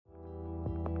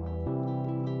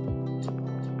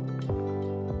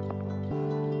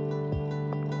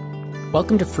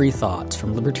Welcome to Free Thoughts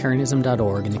from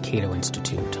Libertarianism.org and the Cato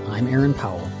Institute. I'm Aaron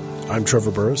Powell. I'm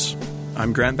Trevor Burrus.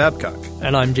 I'm Grant Babcock.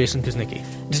 And I'm Jason Kuznicki.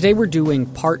 Today we're doing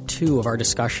part 2 of our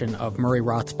discussion of Murray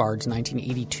Rothbard's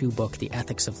 1982 book, The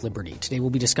Ethics of Liberty. Today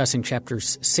we'll be discussing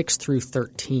chapters 6 through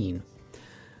 13.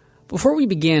 Before we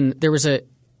begin, there was a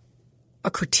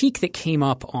critique that came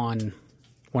up on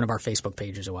one of our Facebook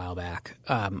pages a while back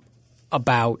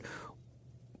about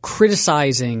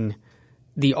criticizing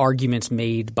the arguments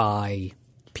made by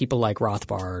people like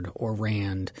Rothbard or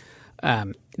Rand.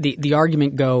 The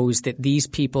argument goes that these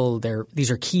people,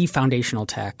 these are key foundational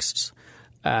texts,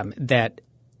 that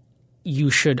you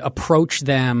should approach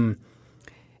them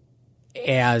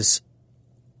as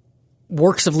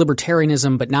works of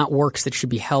libertarianism, but not works that should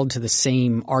be held to the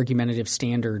same argumentative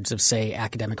standards of, say,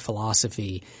 academic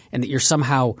philosophy, and that you're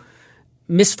somehow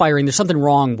misfiring. There's something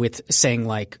wrong with saying,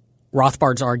 like,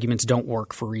 Rothbard's arguments don't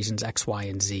work for reasons X, Y,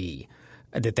 and Z,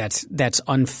 that's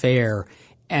unfair.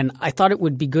 And I thought it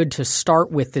would be good to start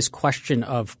with this question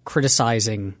of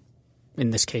criticizing, in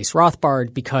this case,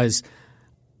 Rothbard, because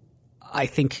I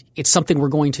think it's something we're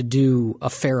going to do a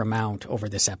fair amount over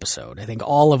this episode. I think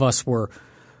all of us were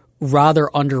rather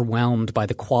underwhelmed by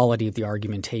the quality of the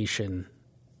argumentation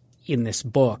in this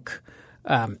book.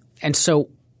 And so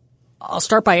I'll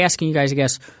start by asking you guys, I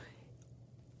guess,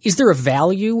 is there a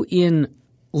value in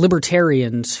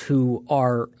libertarians who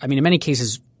are, in many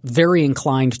cases, very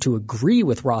inclined to agree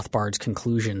with Rothbard's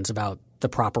conclusions about the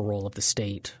proper role of the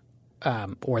state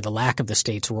or the lack of the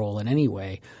state's role in any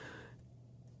way?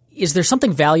 Is there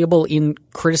something valuable in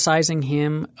criticizing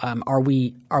him? Are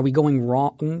we going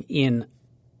wrong in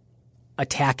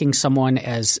attacking someone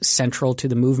as central to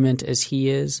the movement as he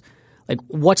is? Like,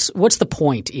 what's the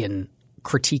point in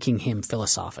critiquing him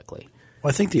philosophically? Well,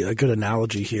 I think a good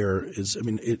analogy here is,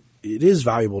 it is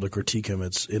valuable to critique him.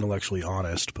 It's intellectually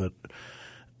honest, but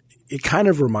it kind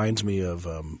of reminds me of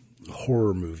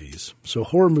horror movies. So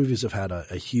horror movies have had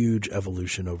a huge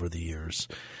evolution over the years.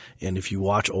 And if you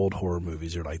watch old horror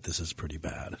movies, you're like, this is pretty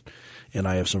bad. And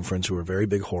I have some friends who are very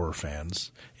big horror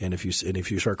fans. And if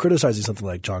you start criticizing something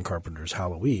like John Carpenter's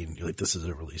Halloween, you're like, this is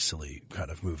a really silly kind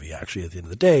of movie. Actually, at the end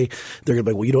of the day, they're going to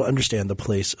be like, well, you don't understand the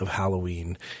place of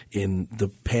Halloween in the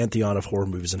pantheon of horror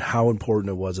movies and how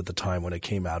important it was at the time when it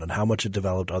came out and how much it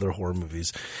developed other horror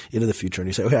movies into the future. And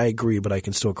you say, okay, I agree, but I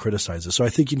can still criticize it. So I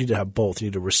think you need to have both. You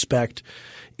need to respect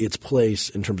its place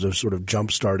in terms of sort of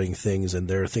jump-starting things, and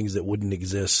there are things that wouldn't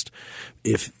exist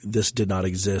if this did not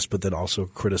exist, but then also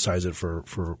criticize it for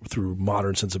through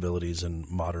modern sensibilities and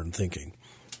modern thinking.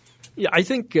 Yeah, I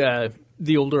think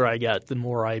the older I get, the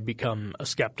more I become a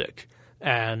skeptic.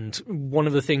 And one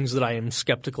of the things that I am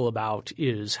skeptical about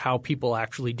is how people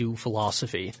actually do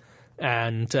philosophy.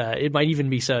 And it might even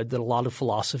be said that a lot of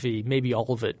philosophy, maybe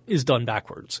all of it, is done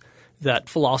backwards. That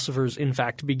philosophers, in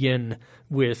fact, begin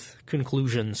with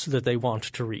conclusions that they want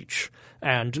to reach,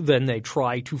 and then they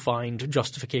try to find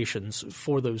justifications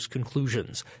for those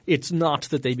conclusions. It's not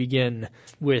that they begin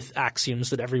with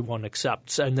axioms that everyone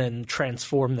accepts and then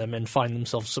transform them and find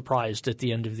themselves surprised at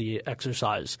the end of the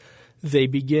exercise. They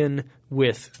begin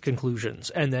with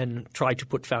conclusions and then try to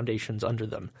put foundations under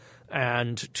them.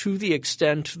 And to the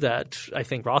extent that I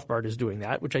think Rothbard is doing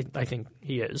that, which I think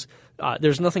he is,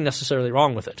 there's nothing necessarily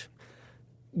wrong with it.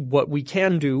 What we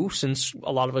can do, since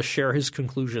a lot of us share his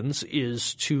conclusions,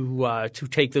 is to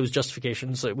take those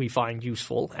justifications that we find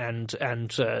useful and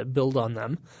build on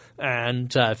them,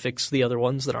 and fix the other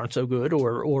ones that aren't so good,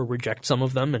 or reject some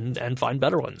of them and find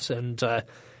better ones. And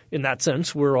in that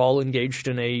sense, we're all engaged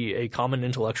in a common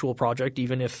intellectual project,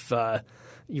 even if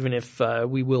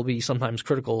we will be sometimes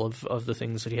critical of the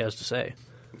things that he has to say.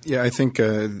 Yeah, I think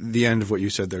the end of what you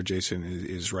said there, Jason,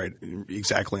 is right,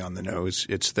 exactly on the nose.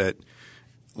 It's that,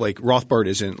 like, Rothbard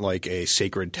isn't like a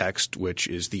sacred text, which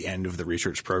is the end of the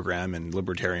research program and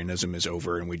libertarianism is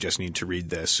over and we just need to read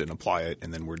this and apply it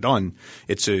and then we're done.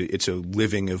 It's a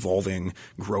living, evolving,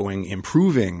 growing,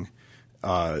 improving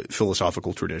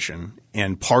philosophical tradition.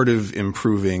 And part of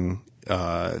improving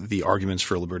the arguments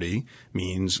for liberty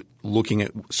means looking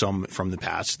at some from the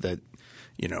past that,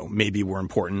 maybe were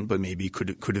important but maybe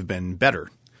could have been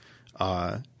better.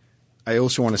 I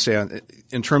also want to say,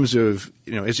 in terms of,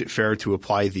 is it fair to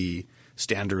apply the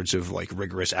standards of like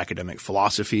rigorous academic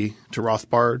philosophy to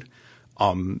Rothbard?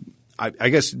 I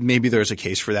guess maybe there's a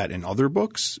case for that in other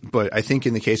books, but I think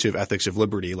in the case of Ethics of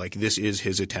Liberty, like this is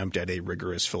his attempt at a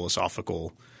rigorous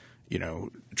philosophical,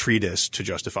 treatise to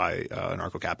justify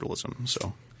anarcho-capitalism.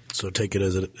 So take it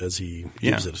as he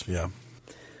gives it. Yeah.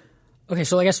 Okay,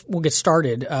 so I guess we'll get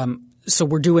started. So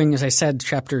we're doing, as I said,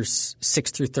 chapters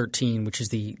 6 through 13, which is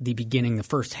the beginning, the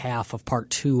first half of part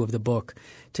 2 of the book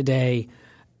today.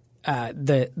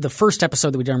 the first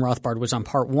episode that we did on Rothbard was on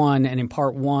part one, and in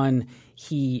part one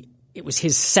it was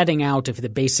his setting out of the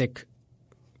basic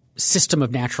system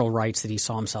of natural rights that he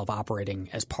saw himself operating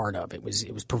as part of. It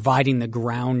was providing the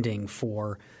grounding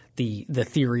for the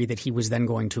theory that he was then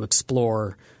going to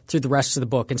explore through the rest of the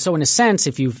book. And so in a sense,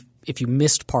 if you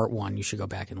missed part one, you should go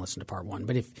back and listen to part one.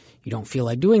 But if you don't feel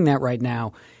like doing that right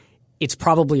now, it's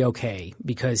probably okay,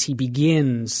 because he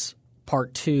begins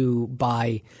part two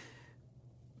by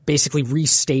basically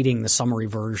restating the summary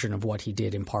version of what he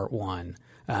did in part one,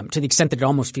 to the extent that it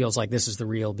almost feels like this is the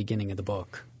real beginning of the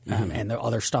book. And the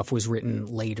other stuff was written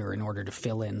later in order to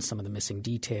fill in some of the missing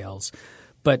details.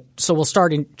 But so we'll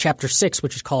start in chapter 6,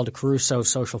 which is called Crusoe's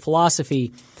Social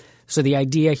Philosophy. So the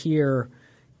idea here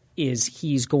is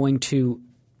he's going to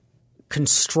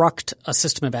construct a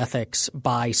system of ethics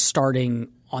by starting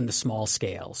on the small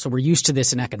scale. So we're used to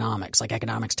this in economics. Like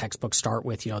economics textbooks start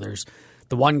with, there's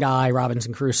the one guy,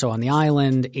 Robinson Crusoe, on the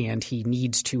island, and he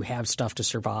needs to have stuff to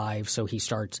survive. So he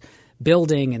starts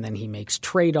building, and then he makes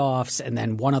trade-offs, and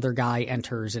then one other guy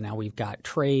enters, and now we've got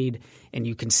trade, and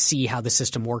you can see how the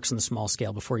system works on the small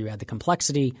scale before you add the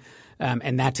complexity.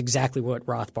 And that's exactly what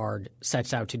Rothbard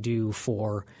sets out to do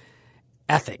for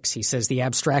ethics. He says the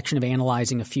abstraction of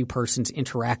analyzing a few persons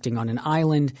interacting on an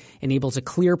island enables a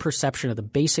clear perception of the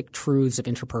basic truths of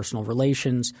interpersonal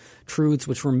relations, truths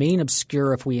which remain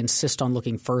obscure if we insist on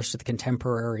looking first at the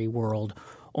contemporary world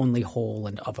only whole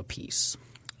and of a piece.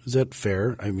 Is that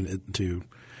fair? I mean,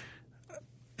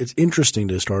 it's interesting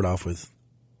to start off with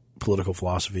political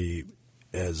philosophy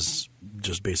as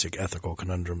just basic ethical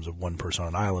conundrums of one person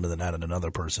on an island, and then add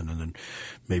another person, and then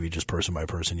maybe just person by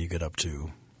person you get up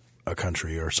to a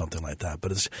country or something like that.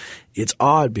 But it's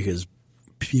odd because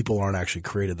people aren't actually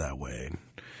created that way.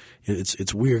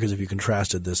 It's weird because if you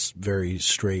contrasted this very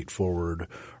straightforward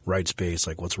rights-based,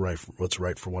 like what's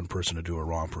right for one person to do or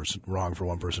wrong for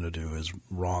one person to do is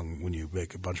wrong when you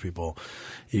make a bunch of people.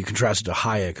 You contrast it to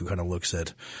Hayek, who kind of looks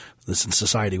at this,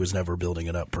 society was never building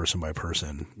it up person by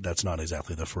person. That's not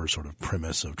exactly the first sort of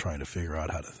premise of trying to figure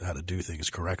out how to do things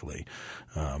correctly.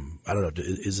 I don't know.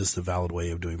 Is this the valid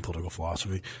way of doing political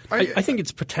philosophy? I think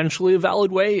it's potentially a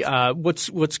valid way.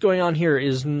 What's going on here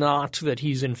is not that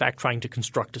he's in fact trying to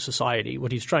construct a society.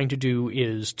 What he's trying to do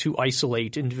is to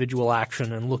isolate individual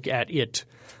action and look at it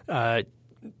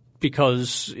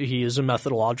because he is a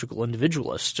methodological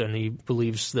individualist, and he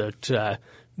believes that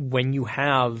when you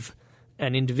have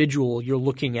an individual, you're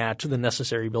looking at the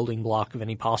necessary building block of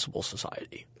any possible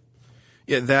society.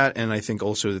 Yeah, that, and I think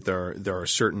also that there are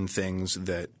certain things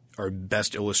that are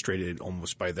best illustrated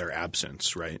almost by their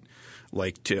absence, right?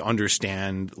 Like to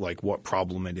understand like what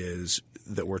problem it is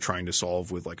that we're trying to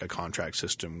solve with like a contract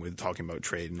system, with talking about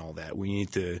trade and all that. We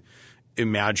need to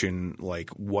imagine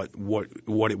like what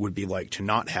it would be like to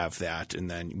not have that, and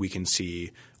then we can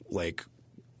see like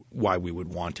why we would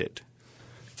want it.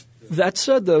 That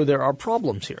said, though, there are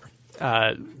problems here.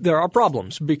 There are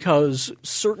problems because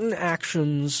certain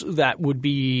actions that would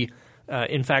be,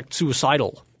 in fact,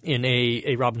 suicidal in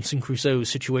a Robinson Crusoe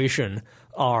situation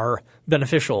are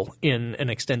beneficial in an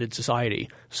extended society.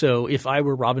 So if I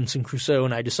were Robinson Crusoe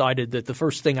and I decided that the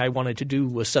first thing I wanted to do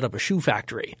was set up a shoe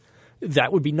factory,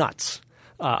 that would be nuts.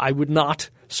 I would not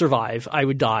survive. I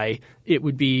would die. It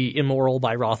would be immoral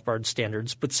by Rothbard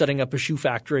standards. But setting up a shoe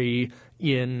factory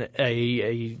in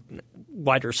a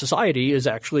wider society is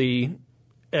actually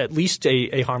at least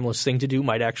a harmless thing to do,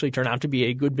 might actually turn out to be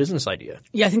a good business idea.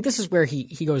 Yeah, I think this is where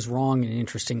he goes wrong in an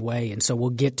interesting way. And so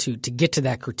we'll get to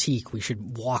that critique, we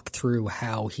should walk through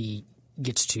how he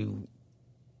gets to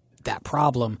that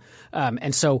problem.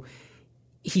 And so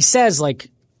he says like,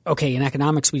 okay, in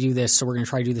economics we do this, so we're going to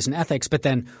try to do this in ethics. But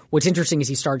then what's interesting is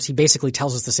he basically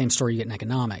tells us the same story you get in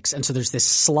economics. And so there's this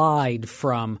slide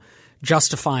from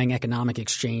justifying economic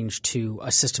exchange to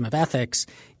a system of ethics.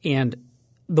 And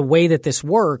the way that this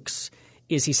works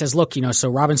is he says, look, so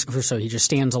Robinson Crusoe, he just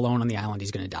stands alone on the island. He's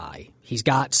going to die. He's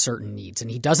got certain needs, and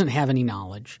he doesn't have any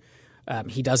knowledge.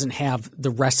 He doesn't have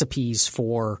the recipes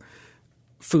for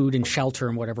food and shelter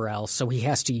and whatever else. So he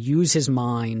has to use his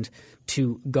mind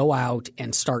to go out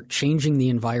and start changing the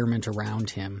environment around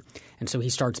him. And so he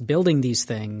starts building these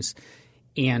things,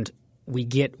 and we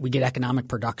get economic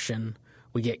production,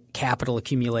 we get capital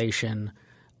accumulation,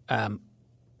 and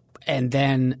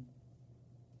then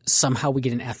somehow we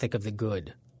get an ethic of the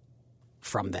good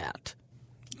from that.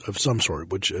 Of some sort,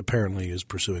 which apparently is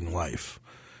pursuing life,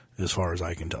 as far as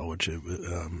I can tell, which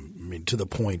to the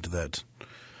point that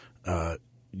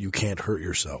you can't hurt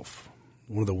yourself.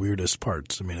 One of the weirdest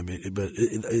parts. But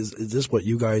is this what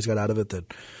you guys got out of it,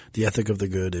 that the ethic of the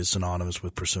good is synonymous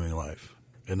with pursuing life?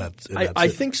 I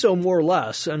think so, more or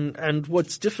less. And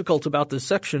what's difficult about this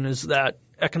section is that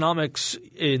economics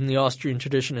in the Austrian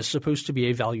tradition is supposed to be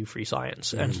a value-free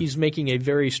science, and he's making a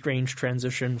very strange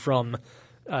transition from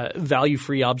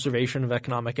value-free observation of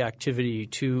economic activity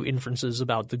to inferences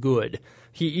about the good.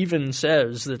 He even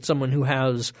says that someone who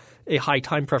has a high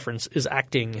time preference is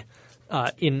acting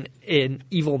in an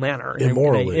evil manner,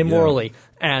 immorally,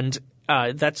 and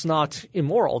that's not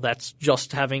immoral. That's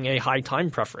just having a high time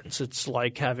preference. It's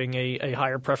like having a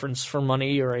higher preference for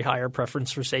money or a higher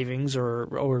preference for savings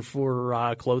or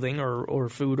for clothing or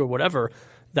food or whatever.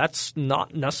 That's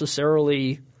not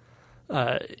necessarily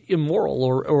immoral,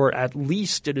 or at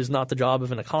least it is not the job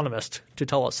of an economist to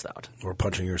tell us that. Or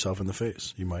punching yourself in the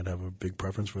face. You might have a big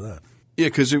preference for that. Yeah,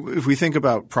 because if we think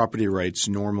about property rights,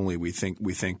 normally we think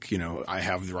I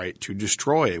have the right to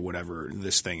destroy whatever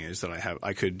this thing is that I have.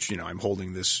 I could I'm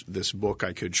holding this book.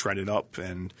 I could shred it up,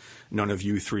 and none of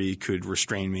you three could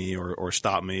restrain me or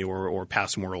stop me or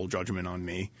pass moral judgment on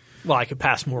me. Well, I could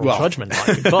pass moral judgment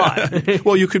on you, but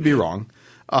well, you could be wrong.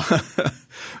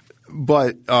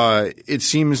 But it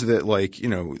seems that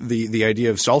the idea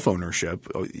of self-ownership,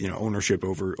 ownership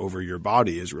over your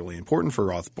body is really important for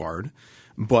Rothbard.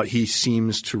 But he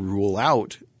seems to rule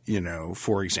out,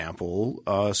 for example,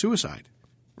 suicide,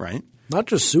 right? Not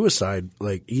just suicide,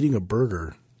 like eating a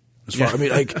burger. Yeah,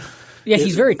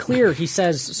 he's very clear. He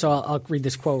says, so I'll read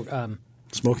this quote.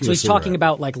 Smoking. So he's talking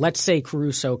about, let's say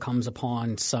Caruso comes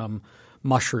upon some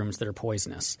mushrooms that are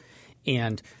poisonous,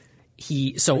 and are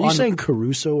you saying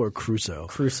Caruso or Crusoe?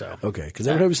 Crusoe. Okay, because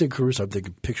every time you say Caruso, I'm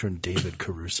picturing David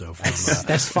Caruso.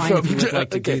 That's fine if you would like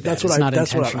to do that. That's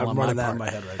what I'm running that in my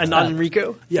head right now. And not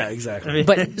Enrico? Yeah, exactly.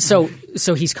 But so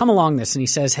he's come along this, and he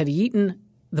says, had he eaten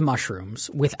the mushrooms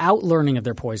without learning of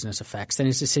their poisonous effects, then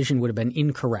his decision would have been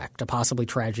incorrect, a possibly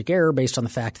tragic error based on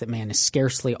the fact that man is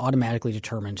scarcely automatically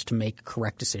determined to make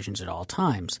correct decisions at all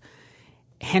times.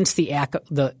 Hence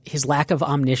his lack of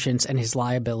omniscience and his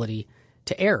liability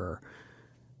to error.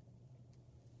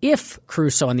 If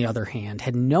Crusoe, on the other hand,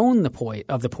 had known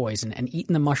of the poison and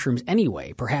eaten the mushrooms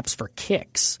anyway, perhaps for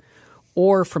kicks,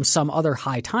 or from some other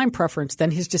high time preference,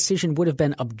 then his decision would have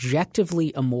been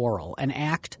objectively immoral, an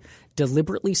act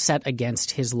deliberately set against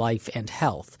his life and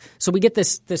health. So we get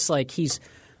this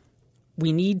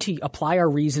we need to apply our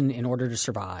reason in order to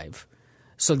survive.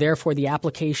 So therefore, the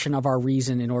application of our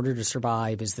reason in order to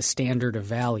survive is the standard of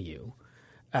value.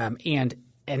 And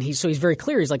he's very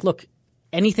clear. He's like, look,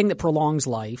 anything that prolongs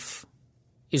life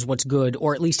is what's good,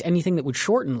 or at least anything that would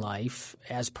shorten life,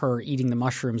 as per eating the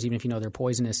mushrooms, even if you know they're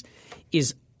poisonous,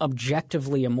 is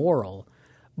objectively immoral.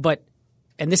 But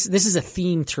 – and this is a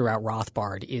theme throughout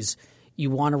Rothbard, is you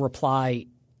want to reply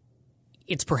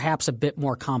it's perhaps a bit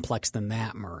more complex than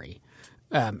that, Murray,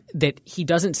 that he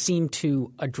doesn't seem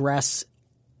to address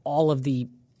all of the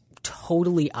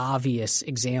totally obvious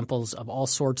examples of all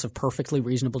sorts of perfectly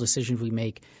reasonable decisions we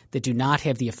make that do not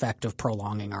have the effect of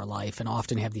prolonging our life and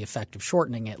often have the effect of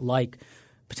shortening it, like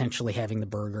potentially having the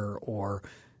burger or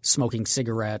smoking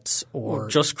cigarettes or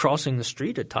just crossing the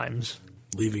street at times.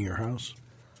 Leaving your house.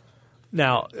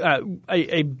 Now,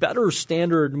 a better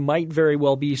standard might very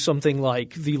well be something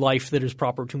like the life that is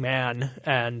proper to man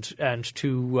and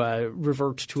to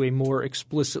revert to a more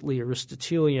explicitly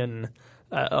Aristotelian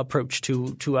approach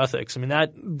to ethics. I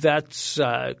mean that's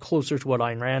closer to what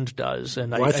Ayn Rand does,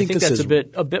 and I think that's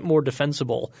a bit more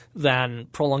defensible than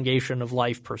prolongation of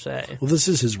life per se. Well, this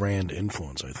is his Rand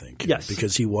influence, I think. Yes,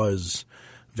 because he was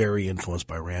very influenced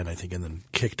by Rand, I think, and then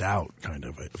kicked out kind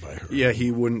of by her. Yeah,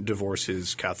 he wouldn't divorce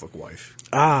his Catholic wife.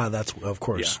 That's of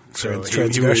course. Yeah. So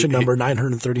transgression number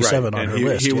 937 on her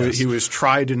list. He was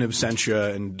tried in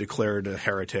absentia and declared a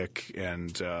heretic,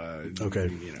 and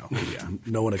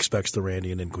no one expects the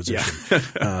Randian Inquisition.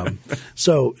 Yeah.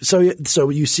 So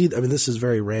you see, I mean, this is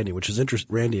very Randian, which is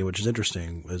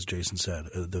interesting, as Jason said,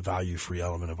 the value-free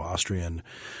element of Austrian.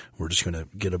 We're just going to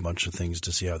get a bunch of things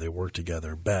to see how they work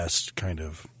together best, kind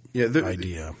of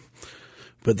idea.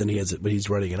 But then he's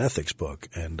writing an ethics book,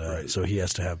 and so he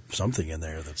has to have something in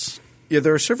there that's. Yeah,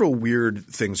 there are several weird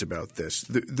things about this.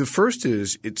 The first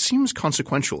is it seems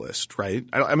consequentialist, right?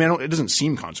 It doesn't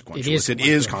seem consequentialist. It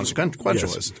is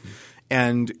consequentialist. Yes.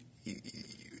 And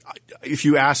if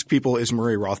you ask people, is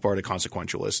Murray Rothbard a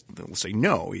consequentialist? They'll say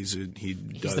no. He's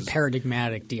the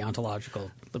paradigmatic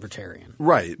deontological libertarian.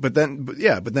 Right. But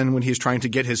then when he's trying to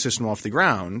get his system off the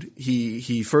ground,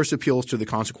 he first appeals to the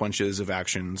consequences of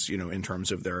actions, in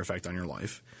terms of their effect on your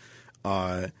life.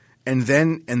 And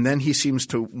then he seems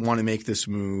to want to make this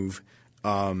move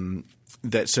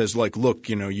that says like, look,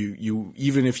 you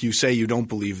even if you say you don't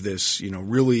believe this,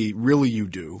 really you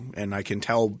do, and I can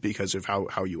tell because of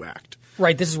how you act.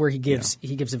 Right. This is where he gives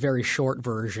a very short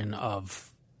version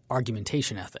of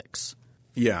argumentation ethics.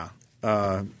 Yeah.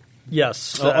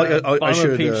 Yes. I bottom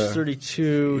should, of page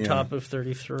 32, top of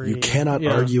 33. You cannot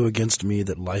argue against me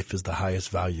that life is the highest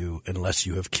value unless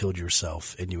you have killed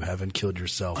yourself, and you haven't killed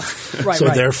yourself. Right, so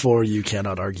right. therefore you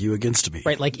cannot argue against me.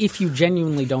 Right. Like if you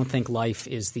genuinely don't think life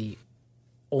is the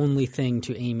only thing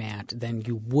to aim at, then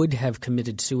you would have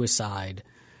committed suicide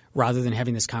rather than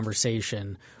having this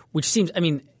conversation, which seems – I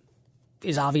mean –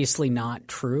 is obviously not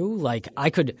true. Like I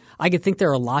could think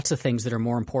there are lots of things that are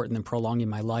more important than prolonging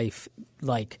my life,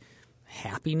 like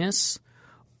happiness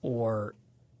or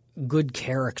good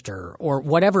character or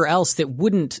whatever else that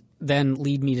wouldn't then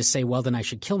lead me to say, well, then I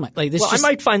should kill like this. Well, I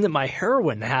might find that my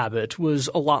heroin habit was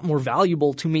a lot more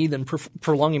valuable to me than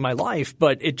prolonging my life,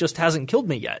 but it just hasn't killed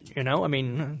me yet. I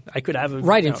mean, I could have a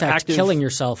right. In fact, killing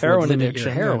yourself would limit addiction,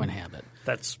 your heroin habit.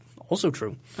 That's also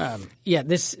true.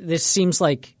 This seems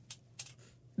like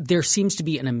there seems to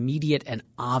be an immediate and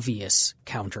obvious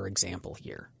counterexample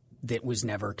here that was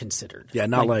never considered. Yeah,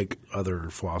 not like other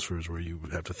philosophers where you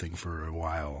have to think for a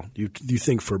while. You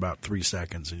think for about 3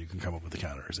 seconds and you can come up with a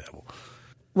counterexample.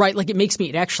 Right. Like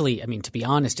to be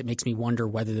honest, it makes me wonder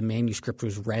whether the manuscript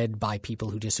was read by people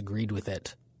who disagreed with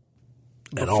it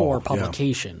before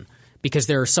publication. Yeah. Because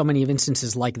there are so many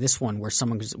instances like this one where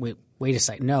someone goes, wait a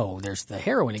second, no, there's the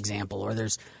heroin example or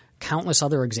there's countless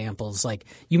other examples. Like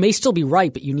you may still be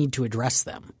right, but you need to address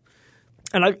them.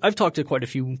 And I've talked to quite a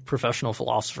few professional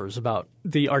philosophers about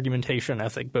the argumentation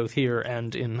ethic, both here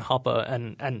and in Hoppe,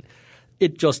 and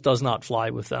it just does not fly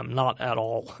with them, not at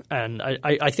all. And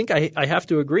I think I have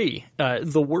to agree.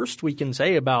 The worst we can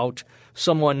say about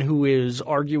someone who is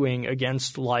arguing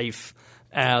against life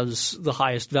as the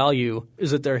highest value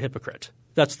is that they're a hypocrite.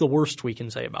 That's the worst we can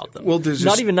say about them. Well,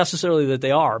 not even necessarily that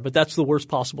they are, but that's the worst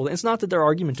possible. It's not that their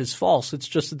argument is false. It's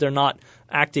just that they're not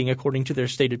acting according to their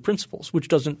stated principles, which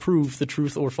doesn't prove the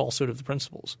truth or falsehood of the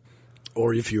principles.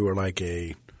 Or if you were like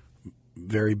a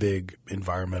very big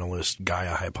environmentalist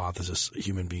Gaia hypothesis,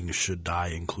 human beings should die,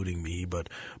 including me, but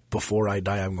before I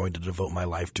die, I'm going to devote my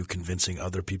life to convincing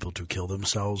other people to kill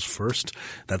themselves first.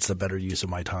 That's the better use of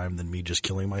my time than me just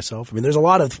killing myself. I mean, there's a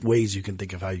lot of ways you can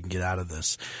think of how you can get out of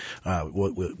this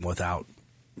without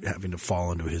having to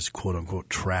fall into his quote-unquote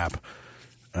trap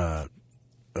of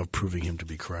proving him to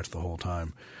be correct the whole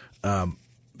time.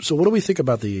 So what do we think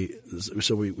about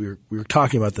so we were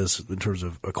talking about this in terms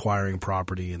of acquiring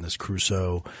property in this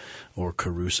Crusoe or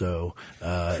Caruso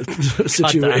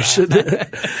situation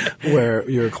where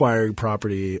you're acquiring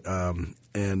property.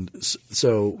 And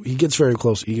so he gets very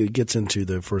close. He gets into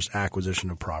the first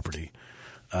acquisition of property,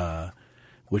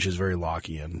 which is very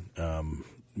Lockean.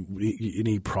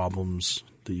 Any problems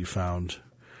that you found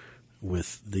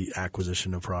with the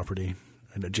acquisition of property?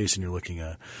 And Jason, you're looking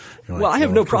at. Well, I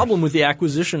have no problem with the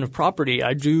acquisition of property.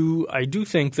 I do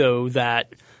think, though,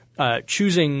 that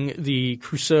choosing the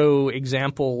Crusoe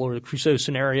example or the Crusoe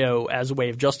scenario as a way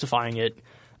of justifying it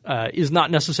is not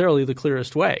necessarily the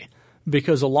clearest way,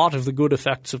 because a lot of the good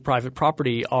effects of private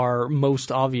property are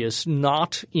most obvious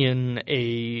not in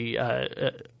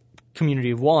a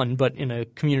community of one, but in a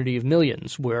community of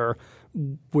millions, where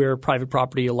private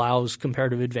property allows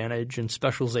comparative advantage and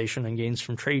specialization and gains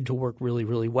from trade to work really,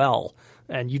 really well.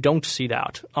 And you don't see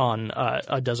that on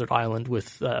a desert island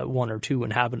with 1 or 2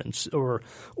 inhabitants, or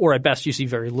at best you see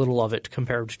very little of it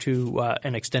compared to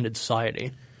an extended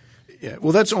society. Yeah,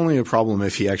 well, that's only a problem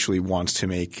if he actually wants to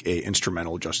make a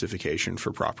instrumental justification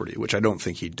for property, which I don't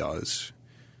think he does.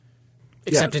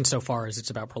 Except insofar as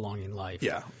it's about prolonging life.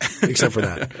 Yeah. Except for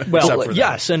that. Well,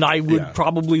 yes, and I would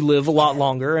probably live a lot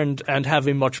longer and have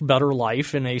a much better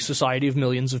life in a society of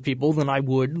millions of people than I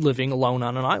would living alone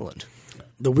on an island.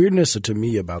 The weirdness to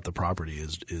me about the property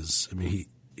is I mean,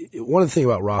 one of the things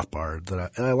about Rothbard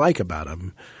that I like about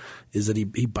him is that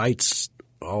he bites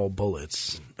all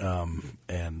bullets.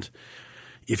 And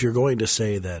if you're going to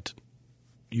say that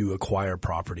you acquire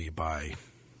property by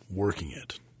working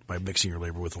it, by mixing your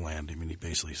labor with the land. I mean, he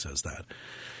basically says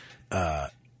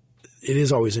that. It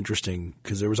is always interesting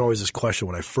because there was always this question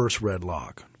when I first read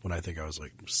Locke, when I think I was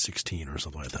like 16 or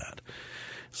something like that.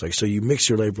 It's like, so you mix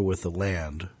your labor with the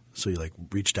land, so you like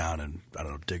reach down and, I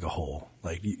don't know, dig a hole.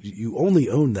 Like you only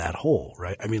own that hole,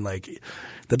 right? I mean, like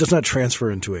that does not transfer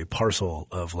into a parcel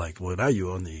of like, well, now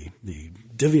you own the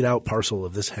divvied out parcel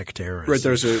of this hectare. Right.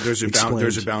 There's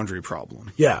a boundary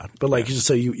problem. Yeah. But like,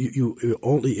 so you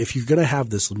only, if you're going to have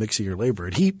this mixing your labor,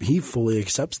 and he fully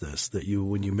accepts this, that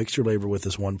when you mix your labor with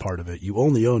this one part of it, you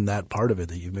only own that part of it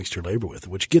that you mixed your labor with,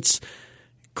 which gets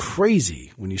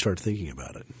crazy when you start thinking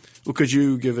about it. Well, could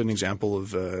you give an example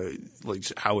of like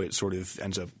how it sort of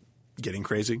ends up getting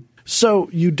crazy? So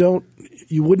you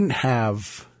wouldn't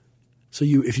have – so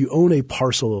if you own a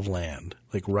parcel of land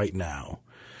like right now,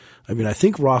 I mean I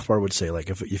think Rothbard would say like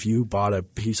if you bought a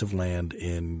piece of land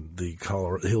in the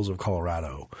hills of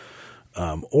Colorado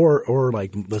or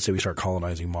like let's say we start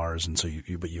colonizing Mars and so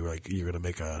you're going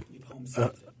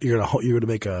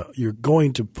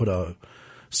to put a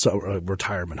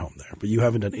retirement home there, but you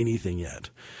haven't done anything yet.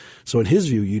 So in his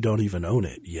view, you don't even own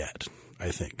it yet,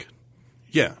 I think.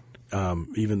 Yeah.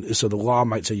 Even so, the law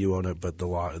might say you own it, but the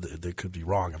law they could be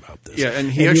wrong about this. Yeah,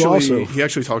 and he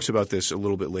actually talks about this a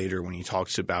little bit later when he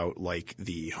talks about like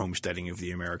the homesteading of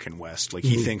the American West. Like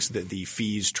he thinks that the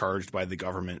fees charged by the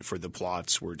government for the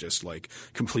plots were just like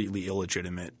completely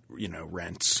illegitimate,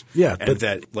 rents. Yeah, and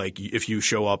that like if you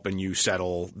show up and you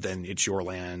settle, then it's your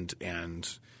land, and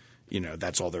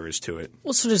that's all there is to it.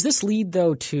 Well, so does this lead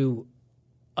though to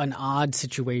an odd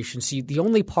situation? So the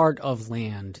only part of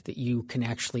land that you can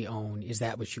actually own is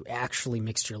that which you actually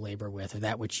mixed your labor with, or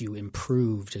that which you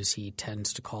improved, as he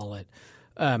tends to call it,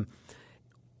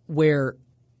 where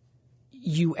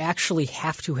you actually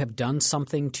have to have done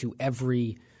something to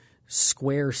every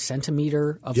square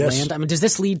centimeter of land. I mean, does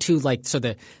this lead to like – so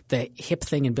the hip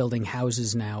thing in building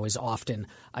houses now is often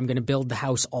I'm going to build the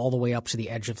house all the way up to the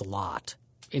edge of the lot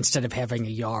instead of having a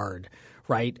yard,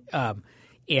 right?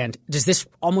 And does this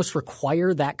almost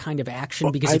require that kind of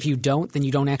action? Because if you don't, then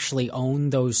you don't actually own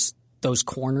those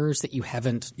corners that you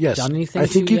haven't done anything to. I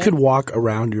think you yet? could walk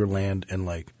around your land and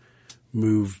like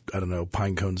move, I don't know,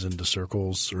 pine cones into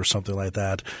circles or something like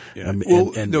that. Yeah.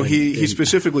 He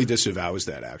specifically disavows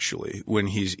that actually when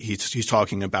he's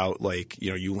talking about like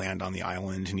you land on the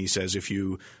island, and he says if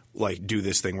you like do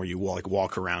this thing where you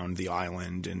walk around the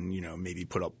island and maybe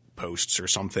put up posts or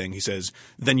something, he says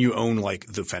then you own like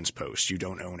the fence posts. You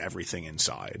don't own everything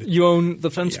inside. You own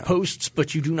the fence posts,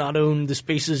 but you do not own the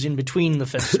spaces in between the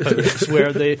fence posts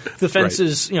where the fence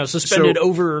is suspended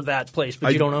over that place,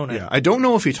 but you don't own it. Yeah, I don't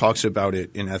know if he talks about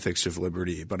it in Ethics of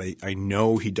Liberty, but I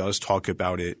know he does talk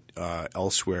about it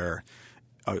elsewhere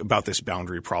about this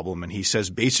boundary problem, and he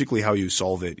says basically how you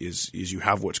solve it is you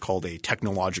have what's called a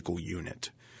technological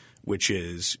unit, which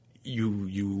is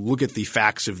you look at the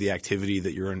facts of the activity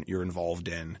that you're involved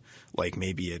in, like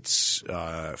maybe it's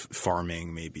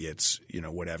farming, maybe it's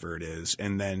whatever it is,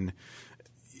 and then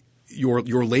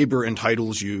your labor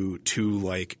entitles you to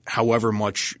like however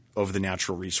much of the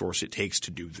natural resource it takes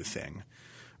to do the thing,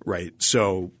 right?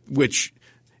 So which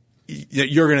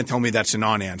you're going to tell me that's a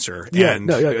non-answer. Yeah, and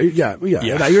yeah.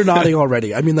 Now you're nodding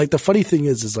already. I mean, like the funny thing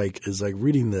is like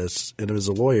reading this, and as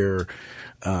a lawyer.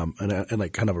 And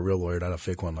like kind of a real lawyer, not a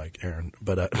fake one like Aaron,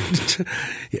 but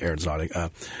Aaron's nodding.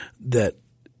 That,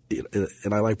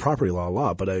 and I like property law a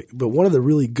lot, but one of the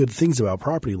really good things about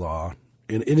property law,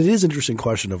 and it is an interesting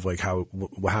question of like how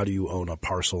do you own a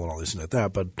parcel and all this and like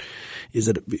that, but is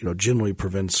that generally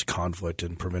prevents conflict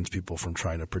and prevents people from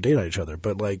trying to predate on each other.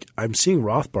 But like I'm seeing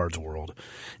Rothbard's world,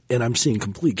 and I'm seeing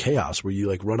complete chaos where you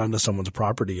like run onto someone's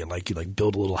property and like you like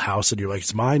build a little house and you're like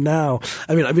it's mine now.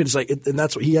 I mean it's like and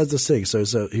that's what he has this thing.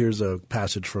 So here's a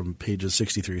passage from pages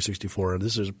 63, 64, and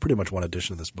this is pretty much one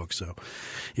edition of this book. So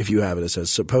if you have it, it says,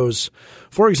 suppose,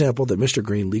 for example, that Mr.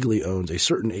 Green legally owns a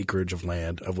certain acreage of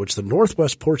land of which the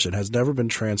northwest portion has never been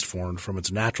transformed from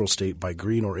its natural state by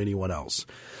Green or anyone else.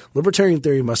 Libertarian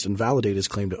theory must invalidate his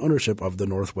claim to ownership of the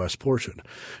northwest portion.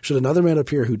 Should another man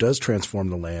appear who does transform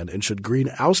the land, and should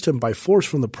Green oust him by force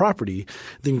from the property,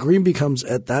 then Green becomes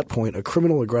at that point a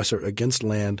criminal aggressor against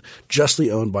land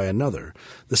justly owned by another.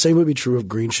 The same would be true if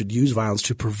Green should use violence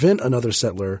to prevent another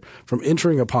settler from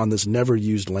entering upon this never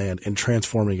used land and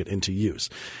transforming it into use.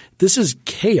 This is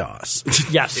chaos.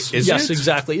 Yes,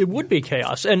 exactly. It would be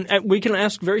chaos. And we can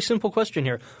ask a very simple question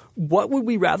here. What would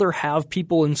we rather have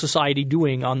people in society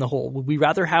doing on the whole? Would we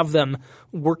rather have them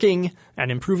working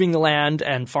and improving the land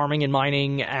and farming and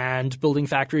mining and building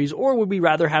factories, or would we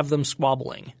rather have them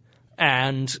squabbling?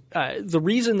 And the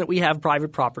reason that we have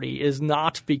private property is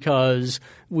not because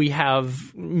we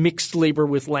have mixed labor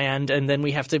with land and then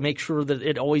we have to make sure that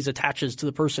it always attaches to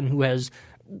the person who has –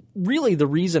 really the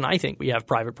reason I think we have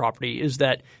private property is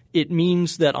that it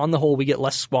means that on the whole we get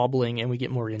less squabbling and we get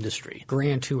more industry.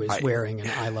 Grant, who is wearing an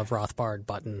I Love Rothbard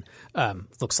button,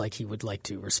 looks like he would like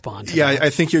to respond to that. Yeah, I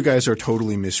think you guys are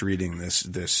totally misreading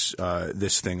this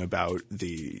thing about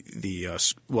the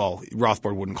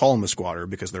Rothbard wouldn't call him a squatter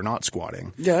because they're not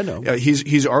squatting. Yeah, I know.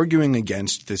 He's arguing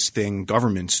against this thing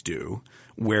governments do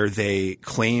where they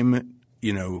claim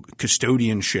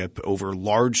custodianship over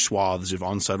large swaths of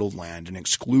unsettled land and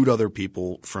exclude other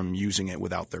people from using it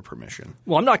without their permission.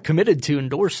 Well, I'm not committed to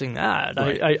endorsing that.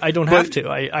 Right. I don't have to.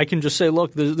 I can just say,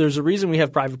 look, there's a reason we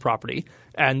have private property,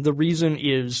 and the reason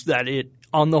is that it,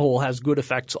 on the whole, has good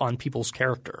effects on people's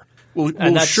character.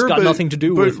 And that's sure, got nothing to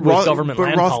do with government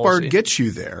land policy. But Rothbard gets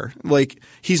you there. Like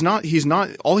he's not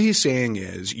all he's saying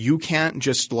is you can't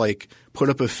just like put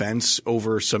up a fence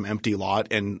over some empty lot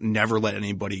and never let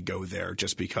anybody go there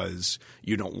just because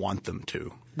you don't want them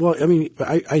to. Well, I mean,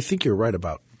 I think you're right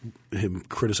about him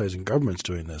criticizing governments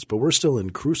doing this, but we're still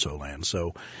in Crusoe land,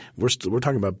 so we're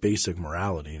talking about basic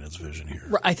morality in its vision here.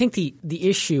 I think the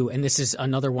issue, and this is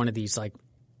another one of these like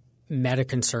meta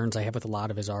concerns I have with a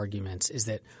lot of his arguments, is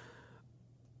that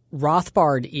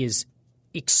Rothbard is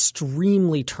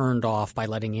extremely turned off by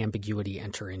letting ambiguity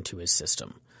enter into his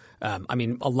system. I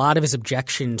mean, a lot of his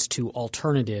objections to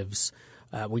alternatives,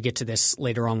 we get to this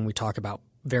later on when we talk about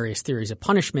various theories of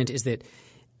punishment, is that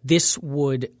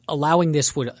allowing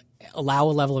this would allow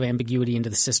a level of ambiguity into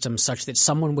the system such that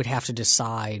someone would have to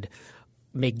decide,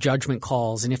 make judgment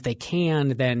calls, and if they can,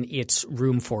 then it's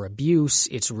room for abuse,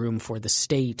 it's room for the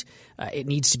state. It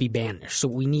needs to be banished. So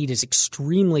what we need is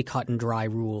extremely cut and dry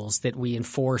rules that we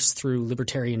enforce through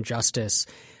libertarian justice.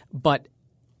 But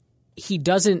he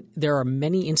doesn't – there are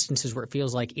many instances where it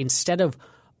feels like instead of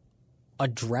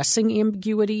addressing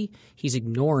ambiguity, he's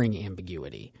ignoring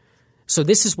ambiguity. So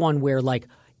this is one where like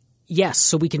 – yes,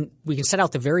 so we can set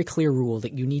out the very clear rule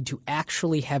that you need to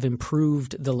actually have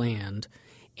improved the land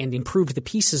and improved the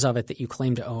pieces of it that you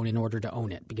claim to own in order to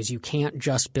own it, because you can't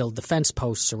just build the fence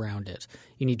posts around it.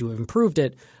 You need to have improved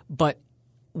it, but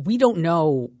we don't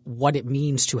know what it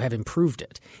means to have improved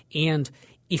it. And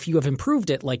if you have improved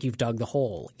it like you've dug the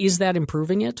hole, is that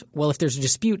improving it? Well, if there's a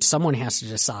dispute, someone has to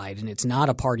decide, and it's not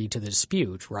a party to the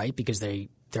dispute, right, because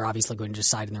they're obviously going to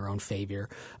decide in their own favor.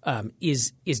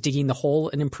 Is digging the hole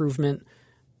an improvement?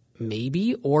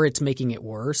 Maybe, or it's making it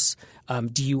worse.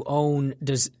 Do you own –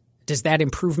 does that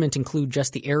improvement include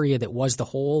just the area that was the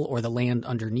hole, or the land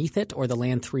underneath it, or the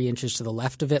land 3 inches to the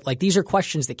left of it? Like these are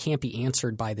questions that can't be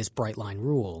answered by this bright line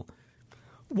rule.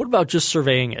 What about just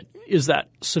surveying it? Is that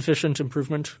sufficient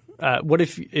improvement? What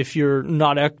if you're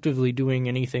not actively doing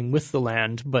anything with the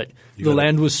land, but the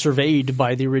land was surveyed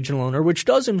by the original owner, which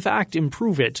does in fact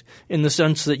improve it in the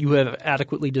sense that you have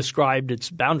adequately described its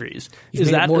boundaries?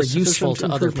 Is that more useful to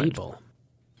other people?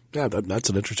 Yeah, that's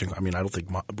an interesting – I mean, I don't think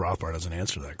Rothbard has an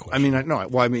answer to that question. I mean, no.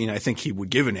 Well, I mean, I think he would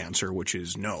give an answer, which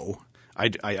is no. I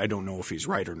don't know if he's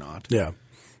right or not. Yeah.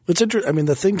 It's interesting. I mean,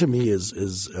 the thing to me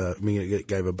is I mean,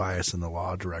 I have a bias in the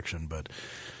law direction, but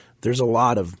there's a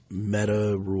lot of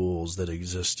meta rules that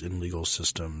exist in legal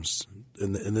systems,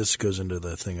 and this goes into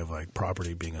the thing of like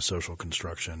property being a social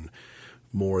construction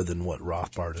more than what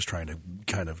Rothbard is trying to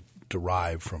kind of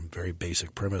derive from very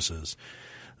basic premises.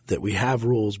 That we have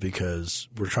rules because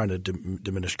we're trying to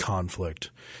diminish conflict.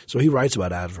 So he writes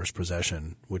about adverse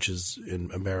possession, which is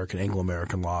in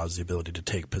Anglo-American law is the ability to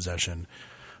take possession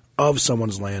of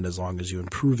someone's land as long as you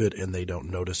improve it and they don't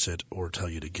notice it or tell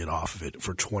you to get off of it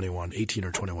for 18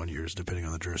 or 21 years, depending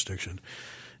on the jurisdiction.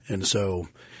 And so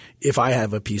if I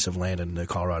have a piece of land in the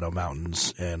Colorado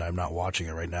mountains and I'm not watching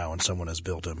it right now and someone has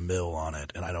built a mill on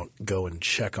it and I don't go and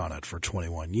check on it for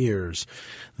 21 years,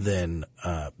 then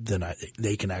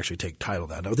they can actually take title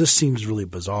to that. Now, this seems really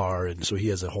bizarre, and so he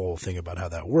has a whole thing about how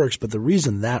that works. But the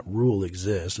reason that rule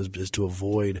exists is to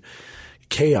avoid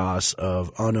chaos of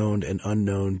unowned and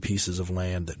unknown pieces of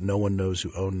land that no one knows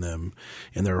who own them,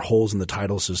 and there are holes in the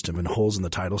title system, and holes in the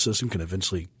title system can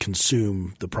eventually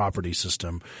consume the property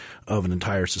system of an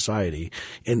entire society.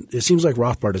 And it seems like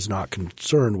Rothbard is not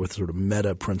concerned with sort of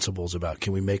meta principles about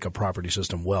can we make a property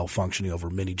system well functioning over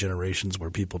many generations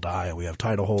where people die and we have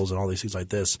title holes and all these things like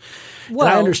this. Well,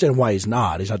 and I understand why he's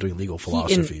not doing legal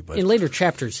philosophy. But in later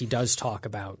chapters he does talk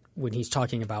about when he's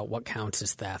talking about what counts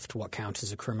as theft, what counts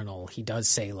as a criminal, he does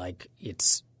say like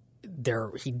it's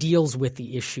there. He deals with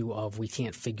the issue of we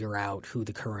can't figure out who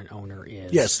the current owner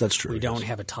is. Yes, that's true. We don't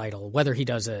have a title. Whether he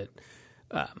does a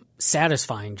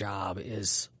satisfying job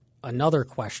is another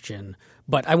question.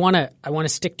 But I want to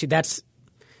stick to that's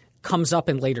comes up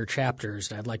in later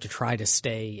chapters. And I'd like to try to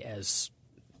stay as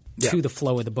to the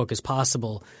flow of the book as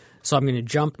possible. So I'm going to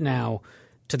jump now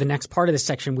to the next part of this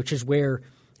section, which is where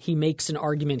he makes an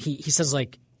argument. He says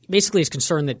like basically he's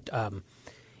concerned that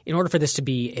in order for this to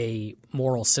be a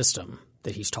moral system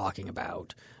that he's talking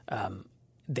about,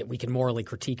 that we can morally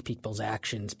critique people's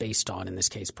actions based on, in this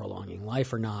case, prolonging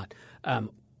life or not,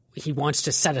 he wants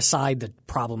to set aside the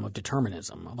problem of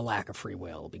determinism, of a lack of free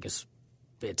will, because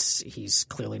he's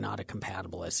clearly not a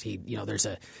compatibilist. He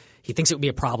thinks it would be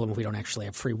a problem if we don't actually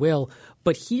have free will.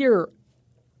 But here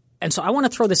 – and so I want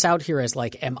to throw this out here as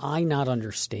like, am I not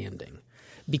understanding?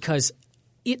 Because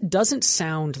it doesn't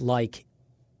sound like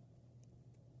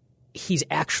he's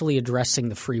actually addressing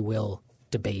the free will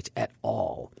debate at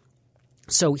all.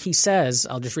 So he says –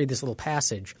 I'll just read this little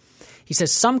passage. He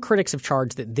says, some critics have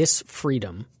charged that this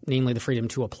freedom, namely the freedom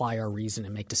to apply our reason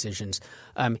and make decisions,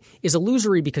 is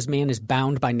illusory because man is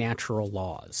bound by natural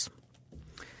laws.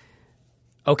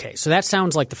 Okay, so that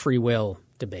sounds like the free will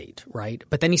debate, right?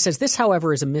 But then he says, this,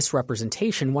 however, is a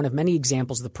misrepresentation, one of many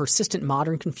examples of the persistent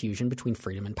modern confusion between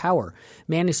freedom and power.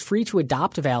 Man is free to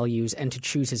adopt values and to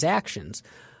choose his actions.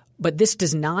 But this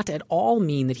does not at all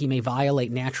mean that he may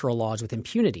violate natural laws with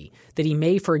impunity, that he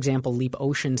may, for example, leap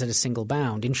oceans at a single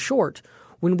bound. In short,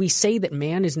 when we say that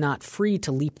man is not free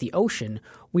to leap the ocean,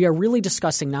 we are really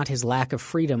discussing not his lack of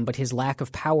freedom, but his lack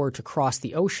of power to cross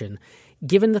the ocean,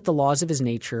 given the laws of his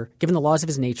nature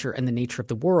and the nature of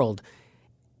the world.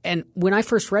 And when I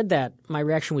first read that, my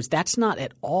reaction was that's not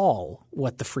at all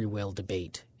what the free will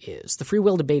debate is. The free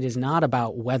will debate is not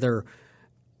about whether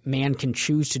man can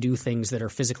choose to do things that are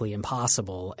physically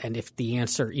impossible, and if the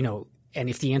answer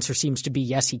seems to be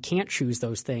yes, he can't choose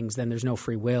those things, then there's no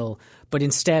free will. But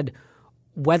instead,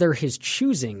 whether his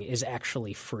choosing is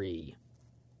actually free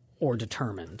or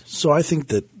determined. So I think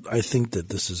that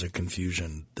this is a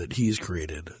confusion that he's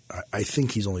created. I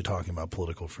think he's only talking about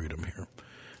political freedom here.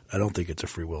 I don't think it's a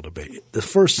free will debate. The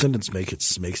first sentence makes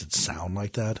it sound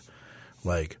like that,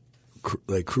 like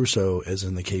Crusoe, as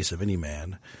in the case of any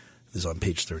man. This is on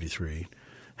page 33,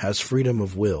 has freedom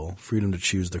of will, freedom to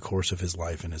choose the course of his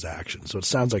life and his actions. So it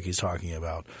sounds like he's talking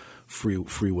about free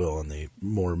will in the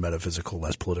more metaphysical,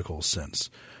 less political sense.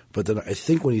 But then I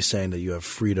think when he's saying that you have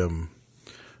freedom,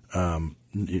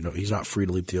 he's not free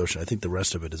to leap the ocean. I think the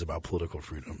rest of it is about political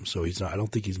freedom. So he's not. I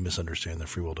don't think he's misunderstanding the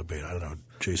free will debate. I don't know,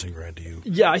 Jason Grant, do you?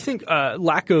 Yeah, I think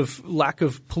lack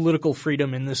of political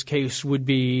freedom in this case would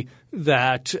be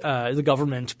that the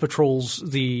government patrols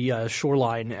the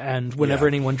shoreline, and whenever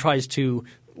anyone tries to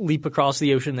leap across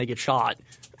the ocean, they get shot.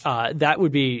 That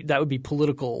would be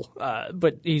political.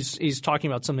 But he's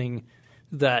talking about something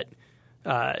that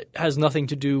has nothing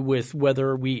to do with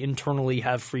whether we internally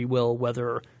have free will,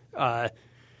 whether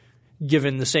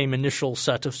given the same initial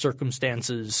set of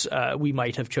circumstances, we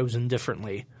might have chosen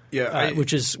differently. Yeah,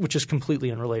 which is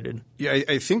completely unrelated. Yeah,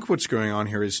 I think what's going on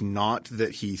here is not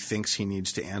that he thinks he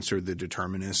needs to answer the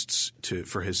determinists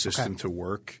for his system to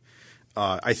work.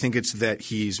 I think it's that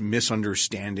he's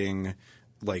misunderstanding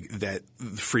like that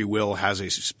free will has a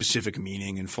specific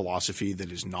meaning in philosophy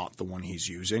that is not the one he's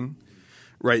using.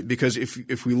 Right, because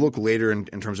if we look later in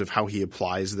terms of how he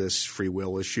applies this free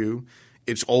will issue,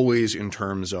 it's always in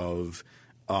terms of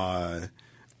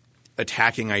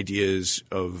attacking ideas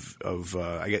of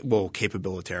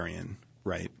capabilitarian,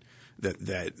 right?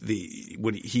 That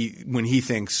when he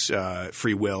thinks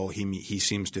free will, he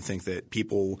seems to think that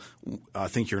people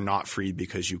think you're not free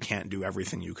because you can't do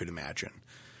everything you could imagine,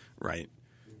 right?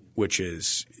 Which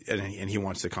is and he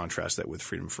wants to contrast that with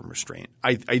freedom from restraint.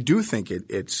 I do think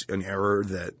it's an error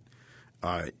that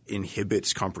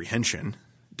inhibits comprehension,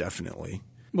 definitely.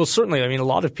 Well, certainly. I mean, a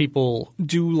lot of people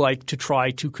do like to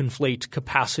try to conflate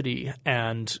capacity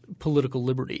and political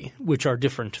liberty, which are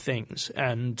different things.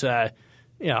 And I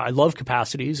love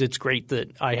capacities. It's great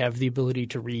that I have the ability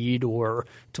to read or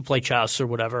to play chess or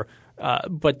whatever.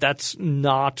 But that's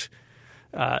not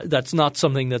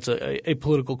something that's a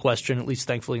political question, at least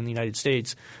thankfully in the United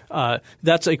States.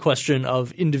 That's a question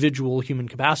of individual human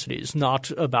capacities,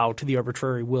 not about the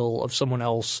arbitrary will of someone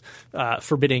else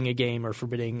forbidding a game or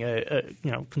forbidding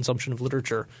consumption of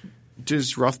literature.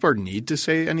 Does Rothbard need to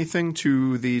say anything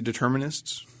to the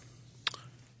determinists?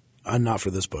 Not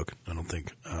for this book, I don't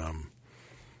think,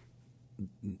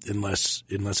 unless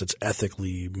it's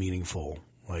ethically meaningful.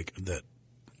 Like that,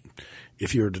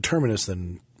 if you're a determinist,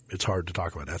 then it's hard to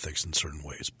talk about ethics in certain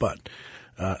ways. But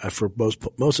for most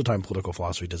of the time, political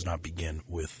philosophy does not begin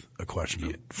with a question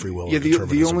of free will or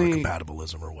determinism or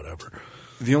compatibilism or whatever.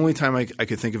 The only time I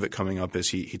could think of it coming up is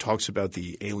he talks about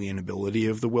the alienability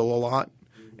of the will a lot,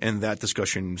 and that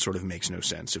discussion sort of makes no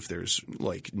sense if there's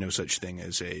like no such thing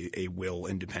as a will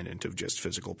independent of just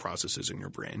physical processes in your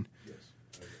brain.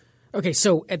 Okay,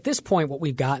 so at this point what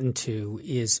we've gotten to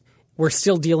is we're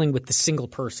still dealing with the single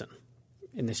person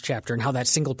in this chapter and how that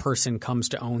single person comes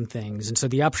to own things. And so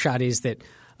the upshot is that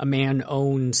a man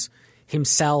owns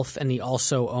himself and he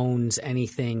also owns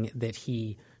anything that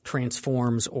he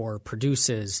transforms or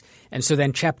produces. And so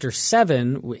then chapter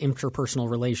 7, interpersonal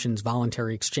relations,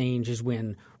 voluntary exchange, is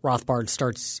when Rothbard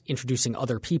starts introducing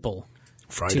other people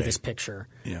Friday. to this picture.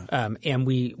 Yeah. And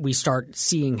we start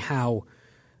seeing how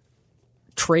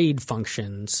trade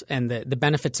functions and the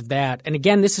benefits of that. And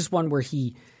again, this is one where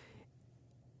he's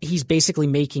basically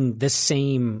making the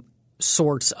same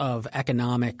sorts of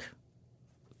economic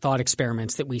thought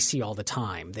experiments that we see all the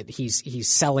time, that he's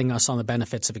selling us on the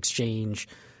benefits of exchange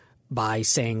by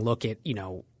saying, look,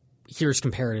 here's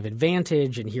comparative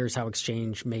advantage and here's how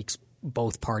exchange makes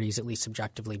both parties at least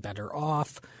subjectively better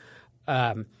off,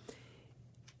 and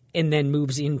then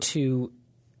moves into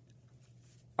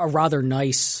a rather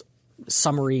nice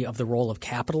summary of the role of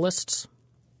capitalists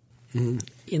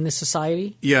in this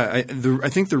society. Yeah, I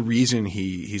think the reason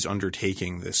he's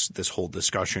undertaking this whole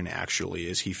discussion actually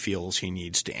is he feels he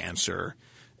needs to answer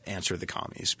the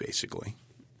commies, basically.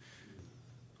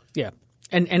 Yeah,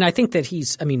 and I think that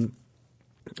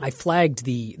I flagged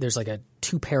there's like a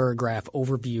 2-paragraph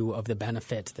overview of the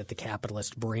benefit that the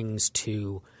capitalist brings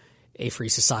to a free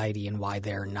society and why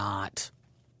they're not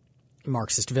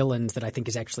Marxist villains that I think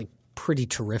is actually pretty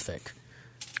terrific.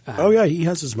 Yeah, he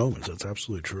has his moments. That's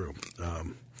absolutely true.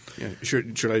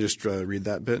 Should I just read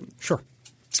that bit? Sure.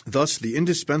 Thus, the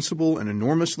indispensable and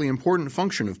enormously important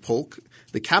function of Polk,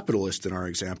 the capitalist in our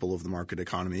example of the market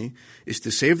economy, is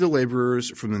to save the laborers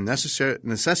from the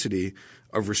necessity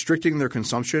of restricting their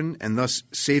consumption and thus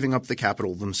saving up the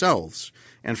capital themselves,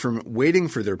 and from waiting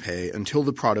for their pay until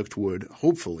the product would,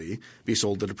 hopefully, be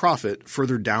sold at a profit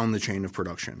further down the chain of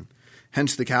production.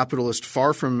 Hence, the capitalist,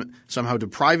 far from somehow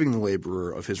depriving the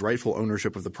laborer of his rightful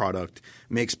ownership of the product,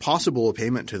 makes possible a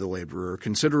payment to the laborer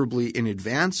considerably in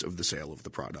advance of the sale of the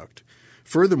product.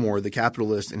 Furthermore, the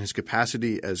capitalist, in his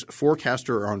capacity as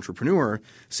forecaster or entrepreneur,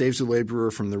 saves the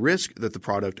laborer from the risk that the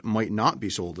product might not be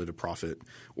sold at a profit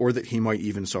or that he might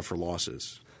even suffer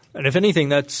losses. And if anything,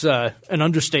 that's an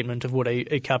understatement of what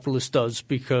a capitalist does,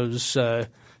 because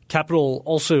capital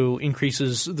also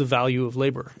increases the value of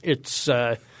labor. It's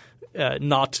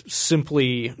not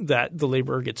simply that the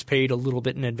laborer gets paid a little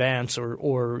bit in advance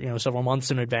or several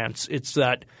months in advance. It's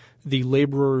that the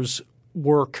laborer's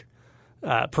work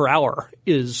per hour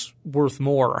is worth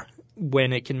more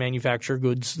when it can manufacture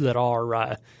goods that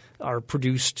are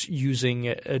produced using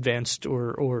advanced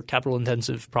or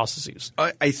capital-intensive processes.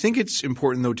 I think it's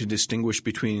important, though, to distinguish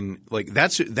between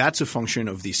that's a function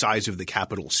of the size of the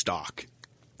capital stock.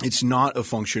 It's not a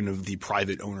function of the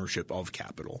private ownership of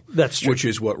capital. That's true. Which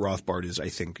is what Rothbard is, I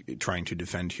think, trying to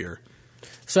defend here.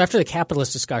 So after the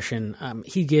capitalist discussion,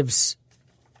 he gives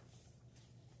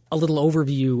a little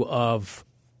overview of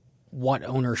what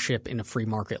ownership in a free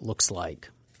market looks like.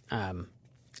 And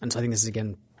so I think this is,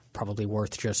 again, probably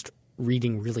worth just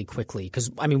reading really quickly.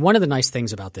 Because, one of the nice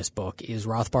things about this book is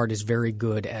Rothbard is very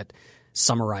good at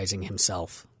summarizing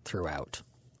himself throughout,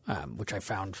 which I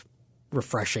found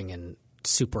refreshing and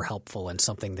super helpful and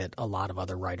something that a lot of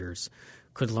other writers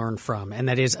could learn from. And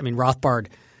that is, Rothbard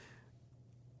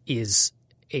is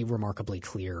a remarkably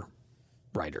clear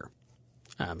writer.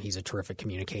 He's a terrific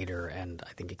communicator and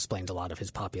I think explains a lot of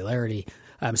his popularity.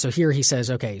 So here he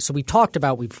says, okay, so we've talked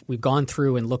about, we've gone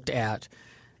through and looked at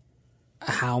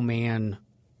how man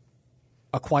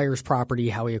acquires property,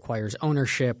 how he acquires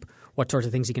ownership, what sorts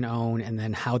of things he can own, and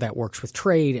then how that works with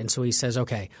trade. And so he says,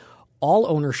 okay, all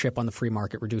ownership on the free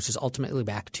market reduces ultimately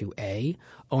back to A,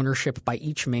 ownership by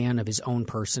each man of his own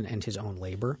person and his own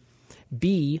labor,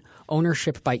 B,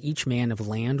 ownership by each man of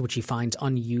land which he finds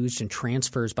unused and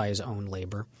transfers by his own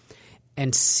labor,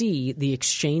 and C, the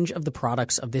exchange of the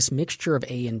products of this mixture of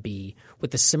A and B with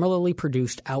the similarly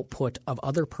produced output of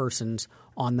other persons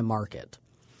on the market.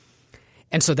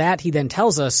 And so that he then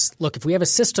tells us, look, if we have a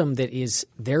system that is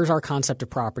there's our concept of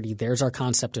property, there's our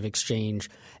concept of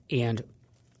exchange, and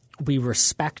we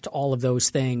respect all of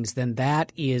those things, then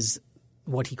that is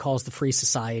what he calls the free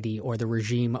society or the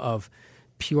regime of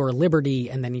pure liberty.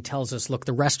 And then he tells us, look,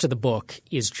 the rest of the book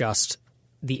is just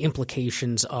the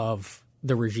implications of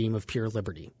the regime of pure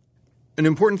liberty. An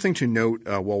important thing to note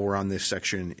while we're on this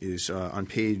section is on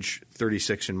page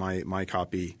 36 in my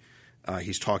copy,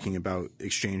 he's talking about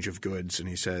exchange of goods, and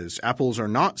he says, apples are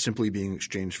not simply being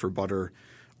exchanged for butter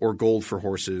or gold for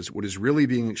horses. What is really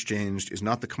being exchanged is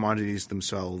not the commodities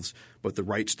themselves, but the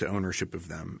rights to ownership of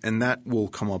them. And that will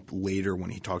come up later when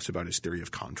he talks about his theory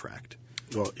of contract.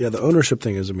 Well, yeah, the ownership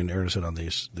thing is, Aaron said on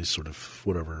these sort of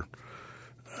whatever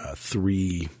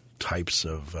three types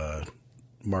of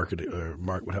market or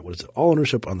what is it? All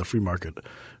ownership on the free market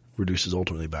reduces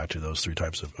ultimately back to those three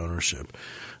types of ownership.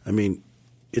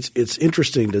 It's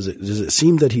interesting. Does it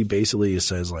seem that he basically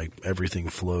says like everything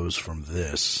flows from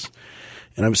this?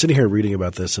 And I'm sitting here reading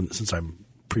about this, and since I'm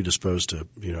predisposed to,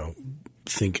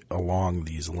 think along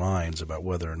these lines about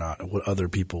whether or not what other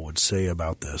people would say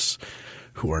about this,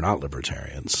 who are not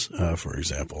libertarians, for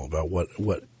example, about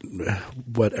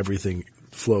what everything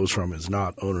flows from is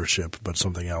not ownership, but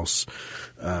something else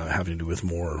having to do with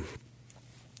more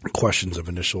questions of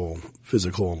initial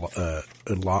physical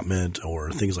allotment or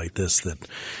things like this that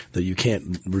you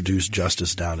can't reduce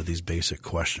justice down to these basic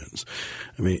questions.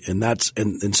 I mean,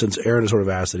 and since Aaron sort of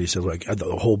asked that, he said like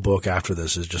the whole book after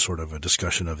this is just sort of a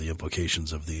discussion of the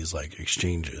implications of these like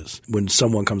exchanges. When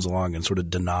someone comes along and sort of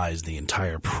denies the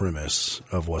entire premise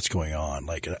of what's going on,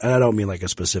 like, and I don't mean like a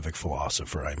specific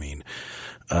philosopher, I mean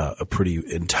a pretty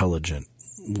intelligent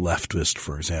leftist,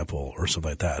 for example, or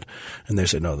something like that, and they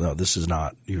say, no, this is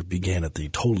not. You began at the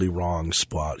totally wrong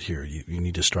spot here. You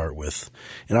need to start with.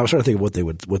 And I was trying to think of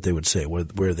what they would say,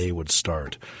 where they would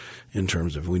start in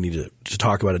terms of we need to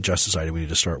talk about a just society. We need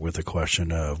to start with the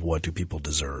question of what do people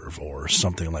deserve, or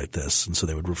something like this. And so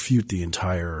they would refute the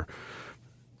entire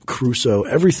Crusoe,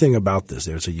 everything about this.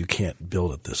 They would say you can't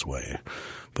build it this way.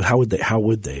 But how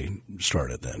would they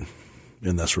start it then?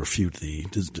 And thus refute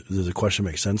does the question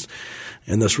make sense?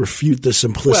 And thus refute the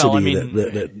simplicity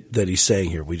that he's saying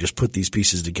here. We just put these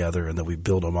pieces together and then we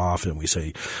build them off and we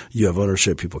say, you have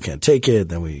ownership, people can't take it.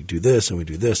 Then we do this and we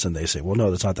do this. And they say, well,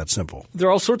 no, that's not that simple. There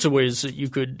are all sorts of ways that you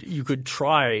could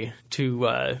try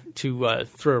to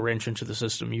throw a wrench into the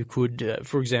system. You could,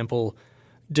 for example,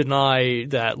 deny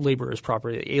that labor is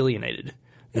properly alienated.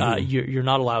 Mm-hmm. You're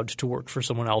not allowed to work for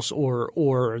someone else,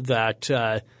 or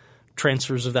that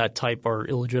transfers of that type are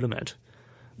illegitimate.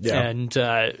 Yeah. And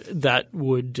that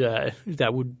would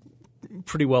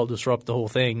pretty well disrupt the whole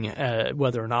thing,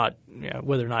 whether or not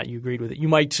you agreed with it. You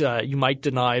might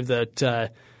deny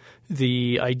that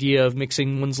the idea of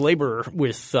mixing one's labor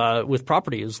with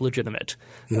property is legitimate.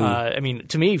 Mm-hmm. I mean,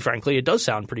 to me, frankly, it does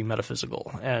sound pretty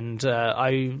metaphysical, and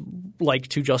I like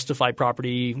to justify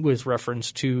property with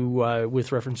reference to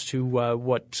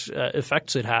what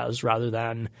effects it has, rather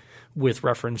than with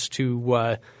reference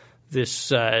to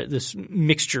this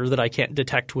mixture that I can't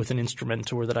detect with an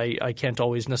instrument, or that I can't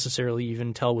always necessarily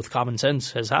even tell with common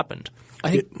sense has happened.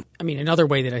 I mean, another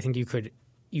way that I think you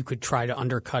could try to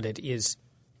undercut it is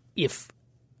if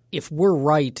we're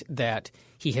right that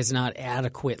he has not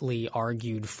adequately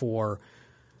argued for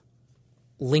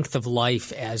length of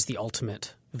life as the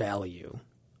ultimate value,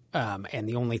 and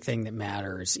the only thing that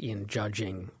matters in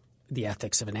judging the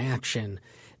ethics of an action,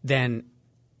 then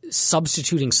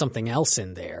substituting something else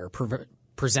in there,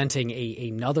 presenting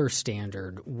another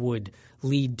standard, would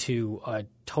lead to a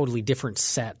totally different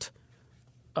set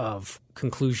of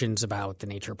conclusions about the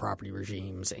nature of property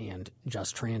regimes and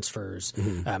just transfers.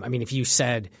 Mm-hmm. I mean, if you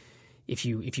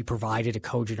provided a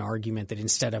cogent argument that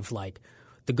instead of like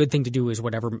the good thing to do is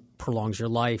whatever prolongs your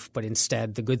life, but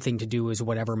instead the good thing to do is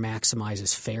whatever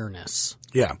maximizes fairness.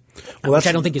 Yeah, which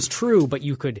I don't think is true, but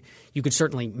you could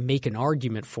certainly make an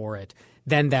argument for it.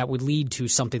 Then that would lead to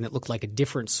something that looked like a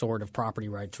different sort of property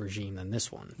rights regime than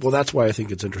this one. Well, that's why I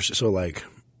think it's interesting. So like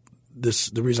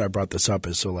the reason I brought this up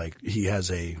is so like he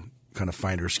has a kind of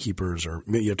finders keepers, or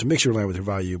you have to mix your land with your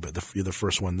value, but you're the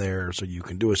first one there, so you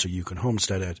can do it, so you can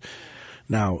homestead it.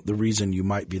 Now, the reason you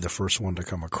might be the first one to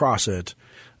come across it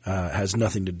has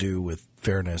nothing to do with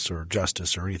fairness or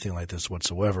justice or anything like this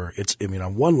whatsoever.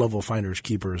 On one level, finders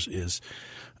keepers is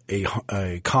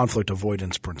a conflict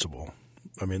avoidance principle.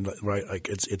 I mean, right? Like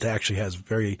it actually has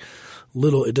very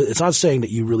little. It's not saying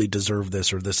that you really deserve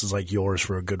this or this is like yours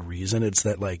for a good reason. It's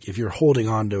that like if you're holding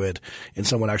on to it and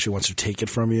someone actually wants to take it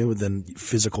from you, then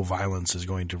physical violence is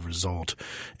going to result.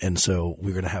 And so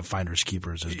we're going to have finders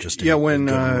keepers as just when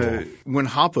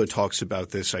Hoppe talks about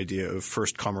this idea of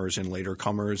first comers and later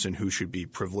comers and who should be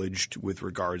privileged with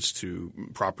regards to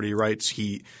property rights,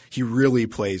 he really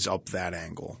plays up that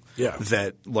angle. Yeah,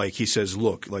 that like he says,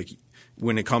 look, like.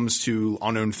 When it comes to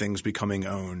unowned things becoming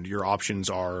owned, your options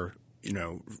are,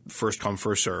 first come,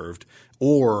 first served,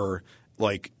 or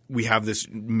like we have this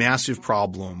massive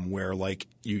problem where like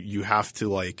you have to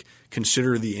like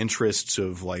consider the interests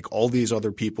of like all these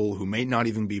other people who may not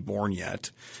even be born yet,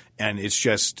 and it's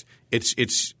just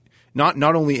it's not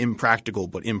only impractical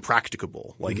but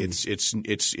impracticable. Like it's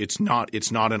not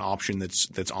an option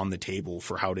that's on the table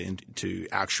for how to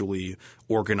actually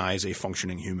organize a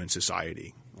functioning human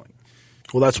society.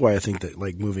 Well, that's why I think that,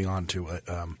 like, moving on to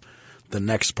the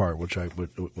next part, which I would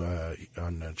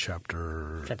on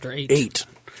chapter 8,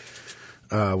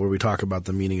 where we talk about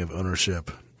the meaning of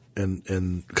ownership,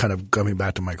 and kind of coming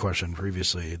back to my question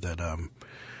previously that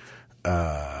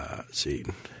let's see.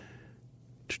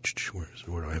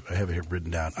 where do I have it here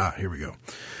written down? Here we go.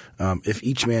 If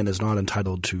each man is not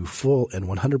entitled to full and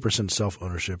 100%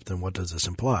 self-ownership, then what does this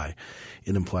imply?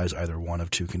 It implies either one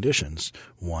of two conditions.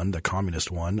 One, the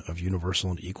communist one of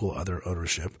universal and equal other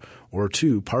ownership, or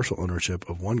two, partial ownership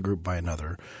of one group by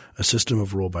another, a system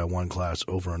of rule by one class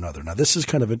over another. Now, this is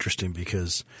kind of interesting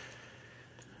because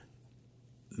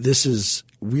this is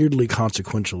weirdly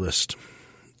consequentialist.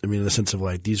 I mean, in the sense of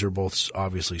like, these are both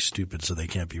obviously stupid, so they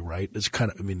can't be right. It's kind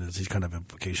of, I mean, there's these kind of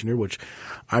implication here, which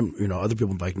other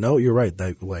people are like, no, you're right.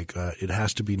 That it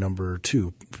has to be number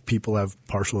two. People have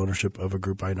partial ownership of a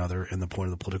group by another, and the point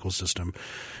of the political system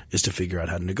is to figure out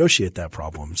how to negotiate that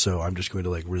problem. So I'm just going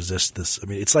to like resist this. I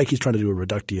mean, it's like he's trying to do a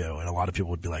reductio, and a lot of people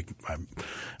would be like,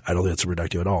 I don't think it's a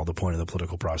reductio at all. The point of the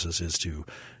political process is to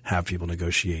have people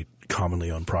negotiate commonly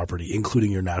owned property,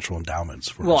 including your natural endowments.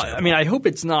 For example. I mean, I hope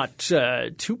it's not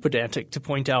too pedantic to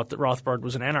point out that Rothbard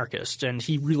was an anarchist, and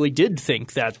he really did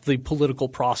think that the political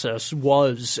process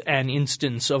was an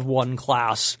instance of one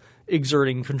class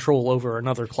exerting control over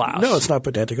another class. No, it's not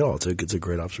pedantic at all. It's a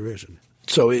great observation.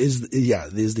 So we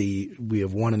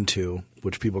have one and two,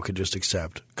 which people could just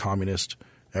accept. Communist,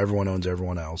 everyone owns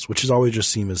everyone else, which has always just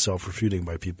seemed as self-refuting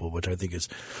by people, which I think is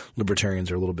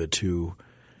libertarians are a little bit too.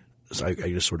 So I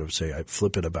just sort of say I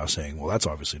flip it about saying, well, that's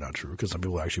obviously not true because some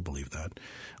people actually believe that,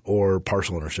 or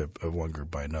partial ownership of one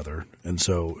group by another. And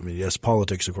so, I mean, yes,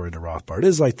 politics according to Rothbard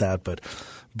is like that, but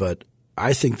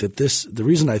I think that the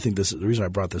reason I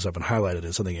brought this up and highlighted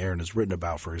is something Aaron has written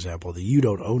about, for example, that you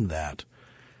don't own that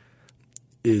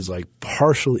is like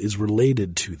partially is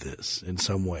related to this in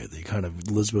some way. The kind of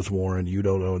Elizabeth Warren, you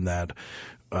don't own that.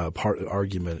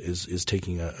 Argument is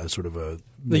taking a sort of a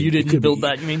 – you didn't build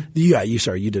that, you mean? Yeah,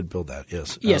 you did build that,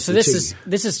 yes. Yeah, so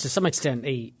this is to some extent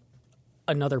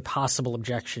another possible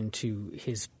objection to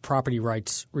his property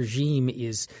rights regime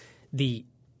is the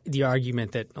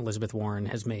argument that Elizabeth Warren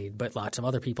has made, but lots of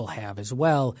other people have as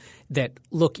well, that,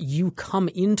 look, you come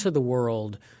into a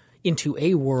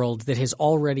world that has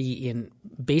already in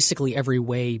basically every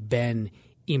way been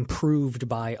improved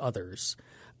by others,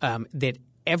 that –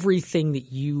 everything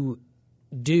that you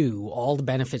do, all the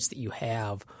benefits that you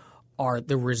have are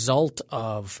the result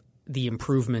of the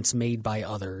improvements made by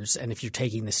others. And if you're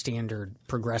taking the standard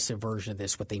progressive version of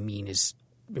this, what they mean is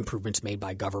improvements made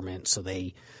by government. So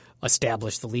they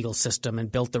established the legal system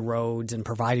and built the roads and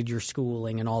provided your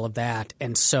schooling and all of that.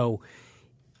 And so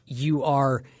you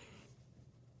are –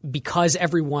 because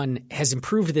everyone has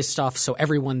improved this stuff, so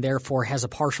everyone therefore has a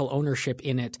partial ownership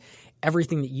in it,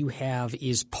 everything that you have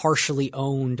is partially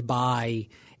owned by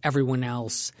everyone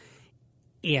else,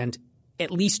 and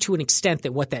at least to an extent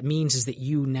that what that means is that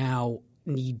you now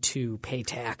need to pay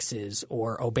taxes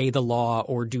or obey the law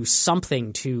or do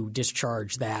something to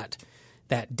discharge that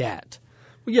debt.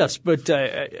 Well, yes, but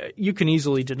you can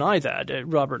easily deny that.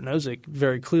 Robert Nozick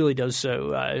very clearly does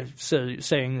so,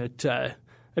 saying that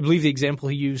I believe the example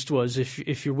he used was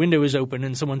if your window is open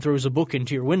and someone throws a book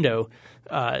into your window,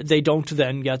 they don't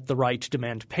then get the right to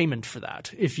demand payment for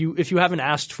that. If you haven't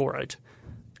asked for it,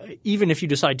 even if you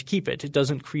decide to keep it, it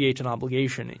doesn't create an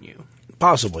obligation in you.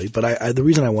 Possibly, but the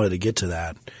reason I wanted to get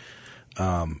to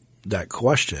that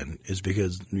question is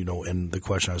because, and the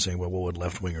question I was saying, well, what would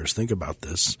left-wingers think about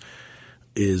this,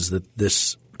 is that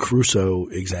this Crusoe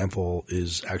example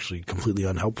is actually completely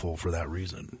unhelpful for that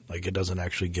reason. Like, it doesn't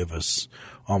actually give us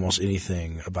almost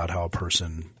anything about how a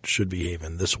person should behave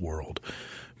in this world,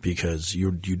 because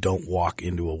you don't walk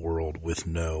into a world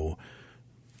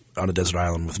on a desert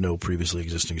island with no previously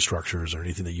existing structures or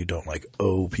anything that you don't like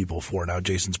owe people for. Now,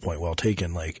 Jason's point well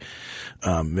taken. Like,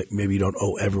 maybe you don't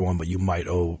owe everyone, but you might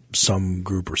owe some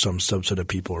group or some subset of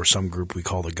people or some group we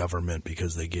call the government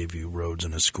because they gave you roads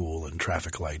and a school and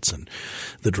traffic lights and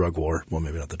the drug war. Well,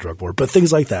 maybe not the drug war, but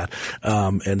things like that.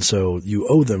 And so you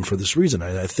owe them for this reason.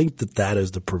 I think that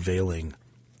is the prevailing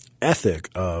ethic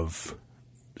of,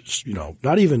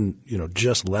 not even,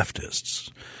 just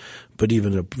leftists, but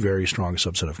even a very strong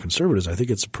subset of conservatives. I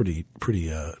think it's a pretty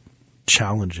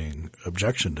challenging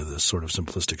objection to this sort of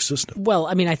simplistic system. Well,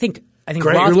 I mean, I think Grant,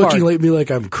 Rothbard, you're looking at me like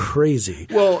I'm crazy.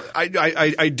 Well,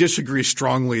 I disagree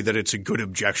strongly that it's a good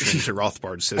objection to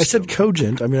Rothbard's system. I said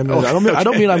cogent. I mean, I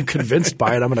don't mean I'm convinced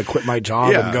by it. I'm going to quit my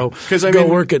job and go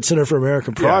work at Center for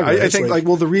American Progress. I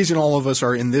think the reason all of us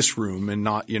are in this room and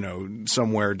not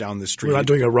somewhere down the street. We're not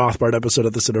doing a Rothbard episode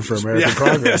at the Center for American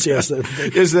Progress. Yes,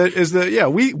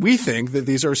 we think that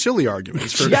these are silly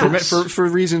arguments for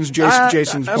reasons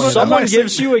Jason's pointed out. Someone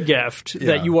gives you a gift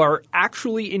that you are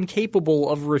actually incapable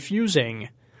of refusing.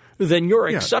 then your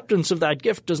acceptance of that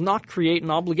gift does not create an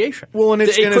obligation. Well, and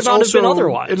it could not have been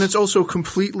otherwise. And it's also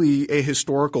completely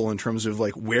ahistorical in terms of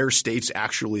like where states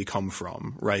actually come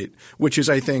from, right? Which is,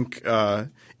 I think,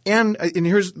 and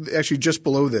here's actually just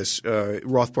below this,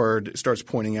 Rothbard starts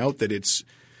pointing out that it's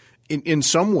in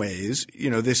some ways,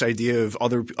 this idea of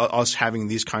us having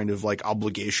these kind of like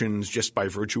obligations just by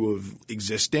virtue of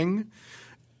existing.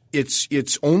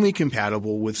 It's only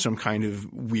compatible with some kind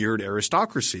of weird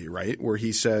aristocracy, right? Where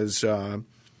he says,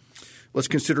 let's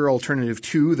consider alternative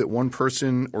 2 that one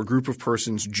person or group of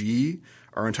persons G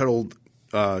are entitled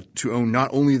to own not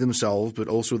only themselves but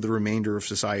also the remainder of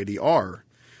society R.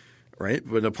 Right?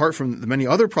 But apart from the many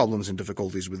other problems and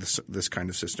difficulties with this kind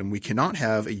of system, we cannot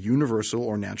have a universal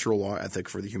or natural law ethic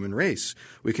for the human race.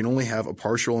 We can only have a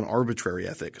partial and arbitrary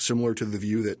ethic, similar to the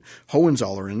view that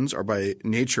Hohenzollerns are by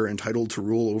nature entitled to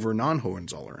rule over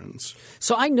non-Hohenzollerns.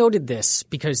 So I noted this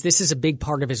because this is a big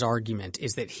part of his argument,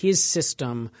 is that his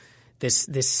system,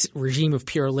 this regime of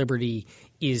pure liberty,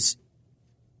 is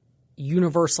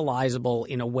universalizable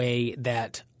in a way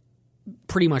that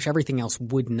pretty much everything else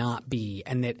would not be,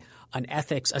 and that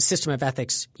a system of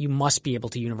ethics, you must be able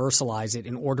to universalize it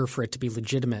in order for it to be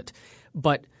legitimate.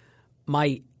 But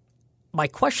my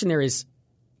question there is,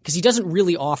 because he doesn't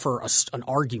really offer an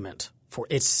argument for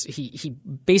it. He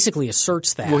basically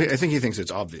asserts that. Well, I think he thinks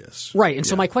it's obvious. Right. And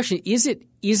so my question, is it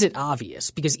obvious?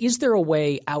 Because is there a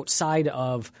way outside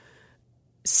of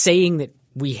saying that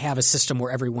we have a system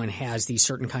where everyone has these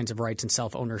certain kinds of rights and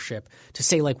self-ownership to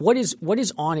say, like, what is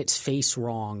on its face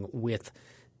wrong with,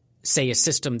 say, a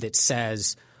system that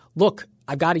says, look,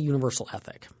 I've got a universal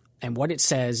ethic, and what it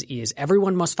says is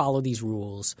everyone must follow these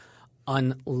rules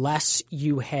unless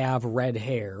you have red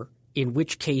hair, in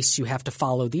which case you have to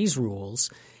follow these rules.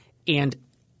 And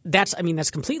that's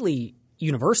completely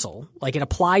universal. Like, it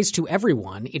applies to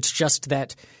everyone. It's just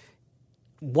that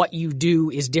what you do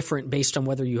is different based on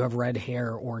whether you have red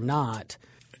hair or not.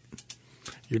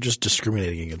 You're just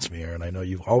discriminating against me, Aaron. I know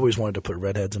you've always wanted to put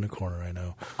redheads in a corner. I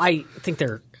know. I think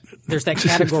there's that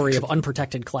category of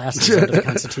unprotected classes under the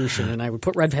Constitution, and I would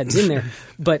put redheads in there.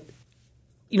 But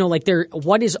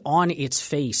what is on its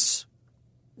face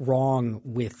wrong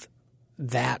with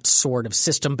that sort of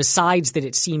system, besides that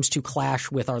it seems to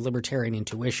clash with our libertarian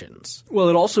intuitions? Well,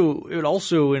 it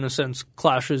also in a sense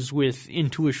clashes with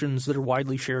intuitions that are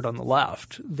widely shared on the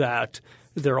left, that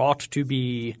there ought to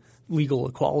be legal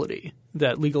equality,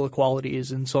 that legal equality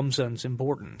is in some sense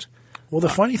important. Well, the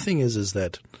funny thing is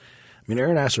that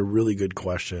Aaron asked a really good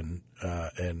question,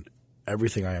 and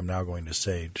everything I am now going to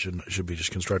say should be just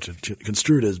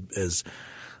construed as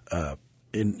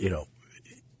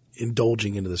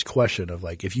indulging into this question of,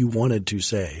 like, if you wanted to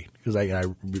say, because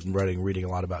I've been reading a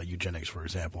lot about eugenics, for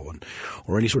example,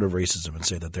 or any sort of racism, and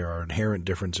say that there are inherent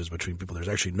differences between people. There's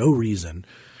actually no reason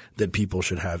that people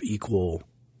should have equal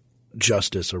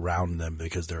justice around them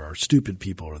because there are stupid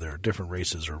people or there are different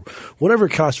races or whatever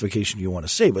classification you want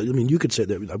to say. But you could say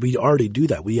that we already do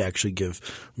that. We actually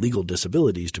give legal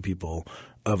disabilities to people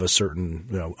of a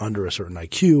certain, under a certain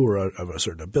IQ or of a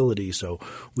certain ability. So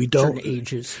we don't certain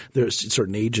ages. There's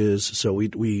certain ages. So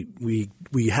we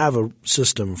have a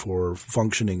system for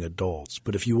functioning adults.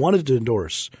 But if you wanted to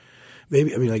endorse,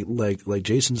 maybe like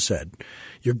Jason said,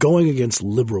 you're going against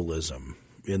liberalism.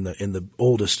 In the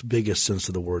oldest, biggest sense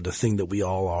of the word, the thing that we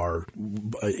all are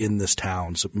in this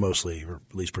town, mostly, or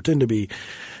at least pretend to be.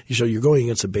 So you're going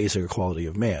against the basic equality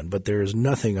of man. But there is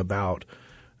nothing about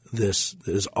this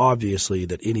that is obviously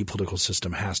that any political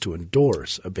system has to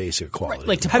endorse a basic equality.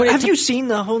 Right. Have you seen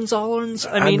the Hohenzollerns?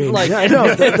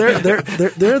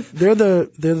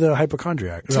 They're the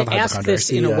hypochondriac. To ask this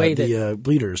in a way that the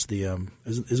bleeders,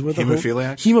 is with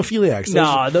hemophiliacs. Hemophiliacs.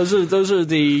 No, those are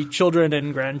the children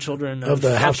and grandchildren of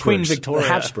the Queen Victoria. The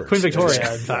Habsburgs. Queen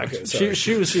Victoria, in fact. Okay,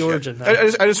 she was the origin.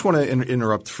 I just want to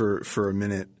interrupt for a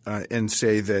minute and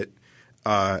say that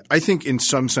I think in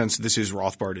some sense this is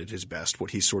Rothbard at his best,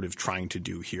 what he's sort of trying to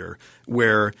do here,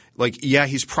 where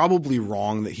he's probably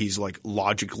wrong that he's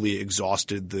logically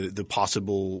exhausted the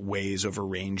possible ways of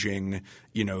arranging,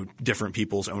 different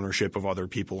people's ownership of other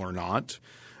people or not.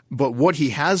 But what he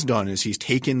has done is he's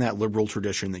taken that liberal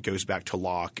tradition that goes back to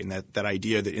Locke and that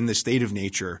idea that in the state of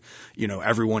nature,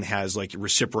 everyone has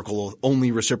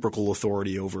only reciprocal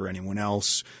authority over anyone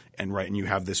else, and you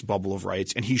have this bubble of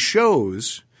rights. And he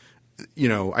shows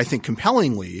I think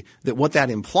compellingly that what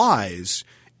that implies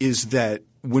is that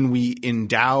when we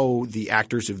endow the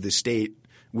actors of the state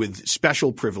with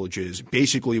special privileges,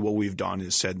 basically what we've done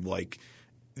is said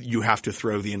you have to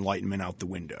throw the Enlightenment out the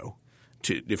window.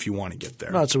 if you want to get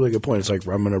there. No, that's a really good point. It's like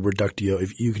I'm going to reductio.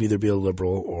 If you can either be a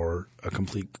liberal or a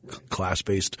complete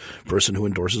class-based person who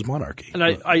endorses monarchy. And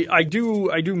I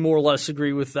do more or less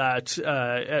agree with that.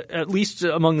 At least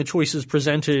among the choices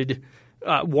presented,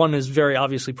 one is very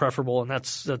obviously preferable, and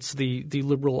that's the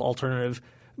liberal alternative.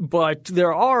 But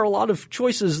there are a lot of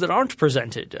choices that aren't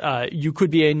presented. You could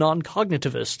be a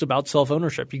non-cognitivist about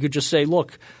self-ownership. You could just say,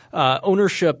 look,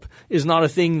 ownership is not a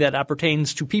thing that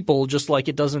appertains to people just like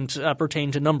it doesn't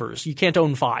appertain to numbers. You can't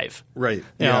own 5. Right.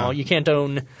 You know, you can't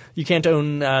own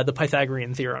the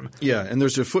Pythagorean theorem. Yeah, and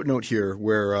there's a footnote here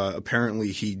where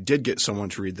apparently he did get someone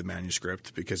to read the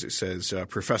manuscript because it says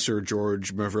Professor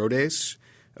George Mavrodes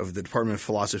of the Department of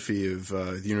Philosophy of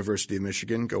the University of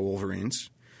Michigan, go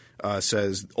Wolverines,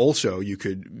 says also it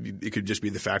could just be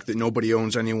the fact that nobody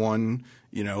owns anyone,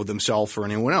 themselves or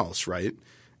anyone else, right?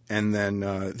 And then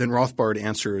Rothbard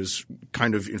answers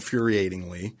kind of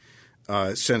infuriatingly,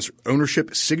 since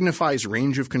ownership signifies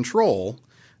range of control,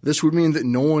 this would mean that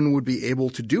no one would be able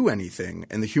to do anything,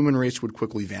 and the human race would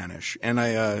quickly vanish.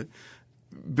 And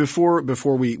before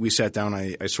we sat down,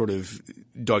 I sort of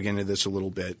dug into this a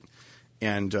little bit.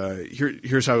 And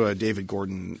here's how David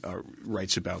Gordon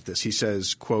writes about this. He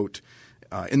says, quote,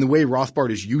 in the way Rothbard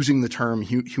is using the term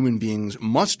human beings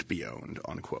must be owned,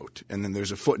 unquote. And then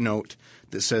there's a footnote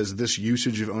that says this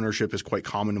usage of ownership is quite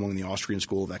common among the Austrian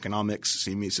School of Economics,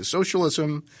 see Mises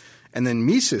Socialism. And then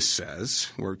Mises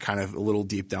says – we're kind of a little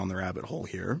deep down the rabbit hole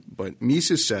here – but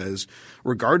Mises says,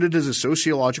 regarded as a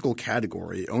sociological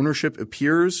category, ownership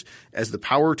appears as the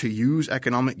power to use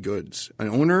economic goods. An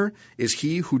owner is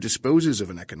he who disposes of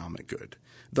an economic good.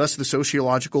 Thus, the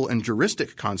sociological and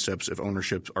juristic concepts of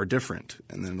ownership are different.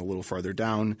 And then a little farther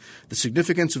down, the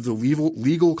significance of the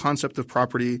legal concept of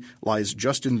property lies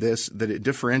just in this, that it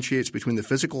differentiates between the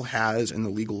physical has and the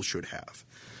legal should have.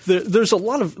 There's a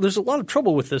lot of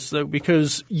trouble with this, though,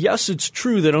 because yes, it's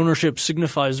true that ownership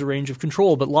signifies a range of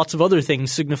control, but lots of other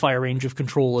things signify a range of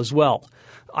control as well.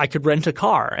 I could rent a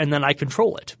car and then I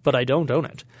control it, but I don't own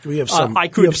it. We have some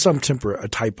a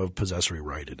type of possessory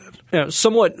right in it.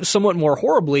 Somewhat more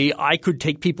horribly, I could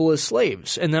take people as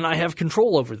slaves and then I have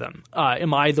control over them.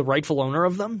 Am I the rightful owner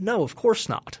of them? No, of course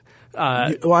not.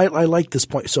 I like this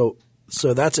point.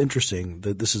 So that's interesting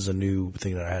that this is a new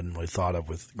thing that I hadn't really thought of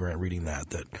with Grant reading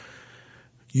that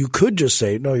you could just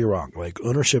say, no, you're wrong. Like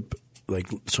ownership,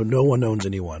 so no one owns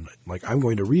anyone. Like I'm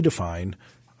going to redefine,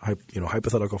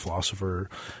 hypothetical philosopher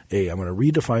I'm going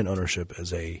to redefine ownership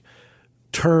as a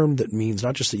term that means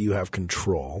not just that you have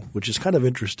control, which is kind of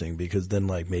interesting because then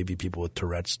maybe people with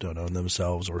Tourette's don't own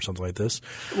themselves or something like this.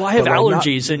 Well, I have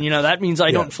allergies and that means I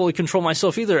don't fully control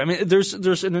myself either. I mean,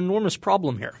 there's an enormous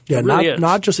problem here. Yeah, really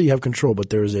not just that you have control,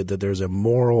 but there's a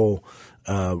moral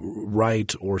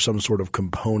right or some sort of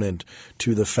component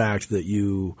to the fact that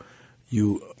you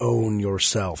own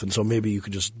yourself. And so maybe you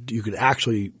could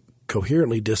actually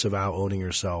coherently disavow owning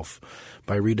yourself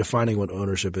by redefining what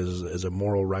ownership is as a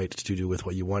moral right to do with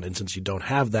what you want. And since you don't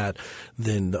have that,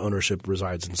 then the ownership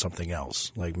resides in something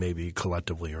else, like maybe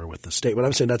collectively or with the state. But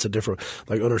I'm saying that's a different –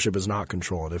 ownership is not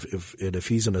control. And if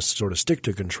he's going to sort of stick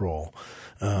to control,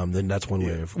 then that's one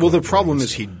way of – Well, the problem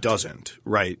is he doesn't,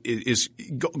 right? Is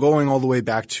going all the way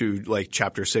back to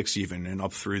chapter 6 even and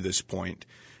up through this point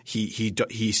 –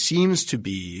 He seems to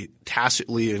be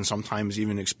tacitly and sometimes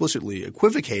even explicitly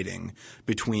equivocating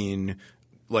between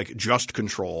just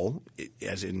control,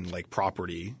 as in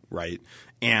property, right,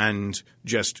 and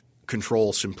just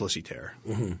control simpliciter,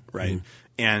 right?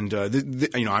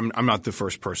 Mm-hmm. And I'm not the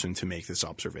first person to make this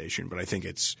observation, but I think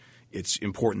it's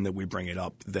important that we bring it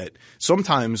up that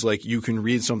sometimes you can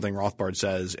read something Rothbard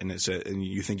says and and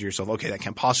you think to yourself, okay, that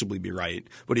can't possibly be right.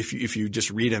 But if you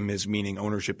just read him as meaning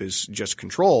ownership is just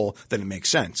control, then it makes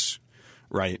sense,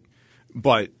 right?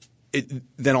 But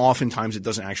then oftentimes it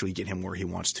doesn't actually get him where he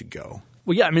wants to go.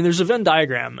 Well, yeah, I mean, there's a Venn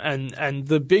diagram and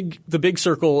the big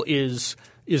circle is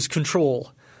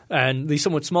control, and the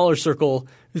somewhat smaller circle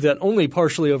that only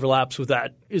partially overlaps with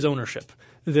that is ownership.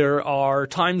 There are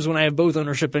times when I have both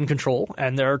ownership and control,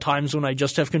 and there are times when I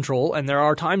just have control, and there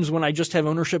are times when I just have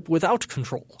ownership without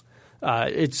control.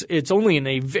 It's only in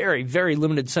a very, very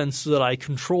limited sense that I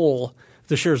control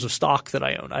the shares of stock that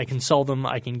I own. I can sell them.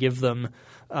 I can give them.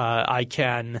 I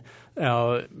can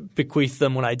bequeath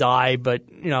them when I die. But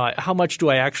how much do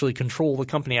I actually control the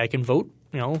company? I can vote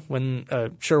when a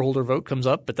shareholder vote comes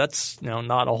up, but that's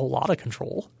not a whole lot of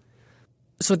control.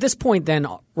 So at this point then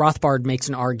Rothbard makes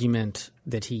an argument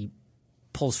that he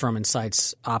pulls from and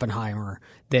cites Oppenheimer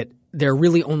that there are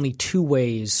really only two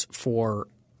ways for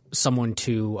someone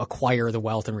to acquire the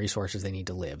wealth and resources they need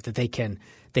to live, that they can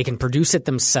produce it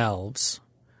themselves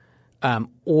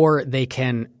or they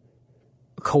can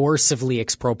coercively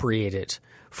expropriate it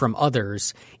from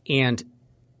others. And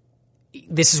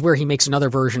this is where he makes another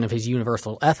version of his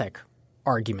universal ethic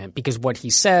argument, because what he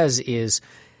says is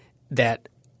that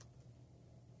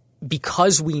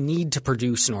because we need to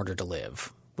produce in order to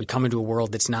live, we come into a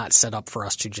world that's not set up for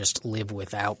us to just live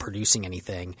without producing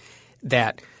anything,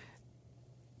 that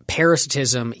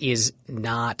parasitism is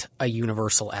not a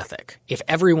universal ethic. If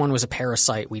everyone was a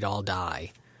parasite, we'd all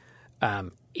die.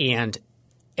 And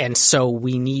so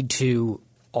we need to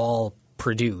all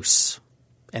produce,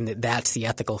 and that's the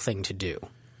ethical thing to do.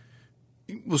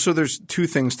 Well, so there's two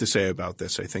things to say about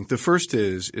this, I think. The first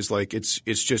is like it's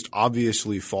just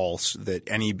obviously false that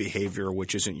any behavior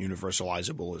which isn't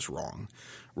universalizable is wrong,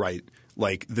 right?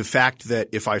 Like the fact that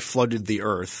if I flooded the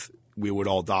earth, we would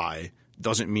all die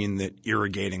doesn't mean that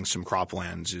irrigating some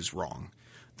croplands is wrong.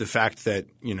 The fact that,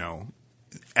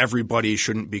 everybody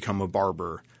shouldn't become a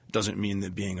barber doesn't mean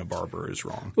that being a barber is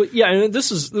wrong. Well, yeah, and this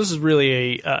is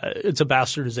really it's a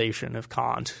bastardization of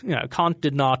Kant. Kant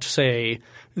did not say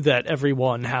that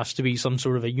everyone has to be some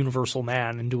sort of a universal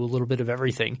man and do a little bit of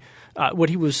everything. What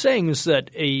he was saying is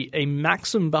that a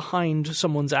maxim behind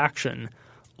someone's action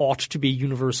ought to be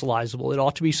universalizable. It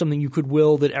ought to be something you could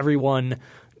will that everyone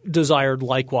desired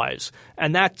likewise.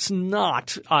 And that's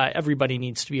not everybody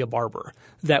needs to be a barber.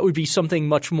 That would be something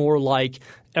much more like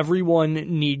everyone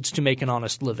needs to make an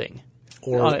honest living.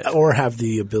 Or have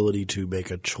the ability to make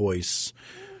a choice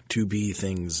to be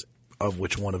things of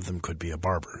which one of them could be a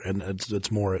barber. And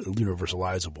it's more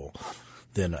universalizable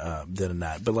than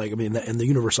that. But and the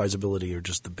universalizability are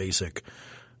just the basic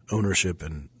ownership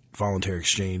and voluntary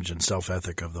exchange and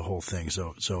self-ethic of the whole thing.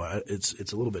 So it's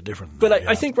a little bit different. But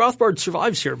I think Rothbard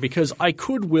survives here because I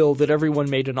could will that everyone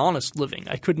made an honest living.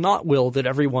 I could not will that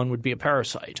everyone would be a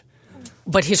parasite.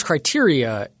 But his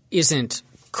criteria isn't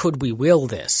could we will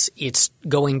this. It's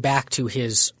going back to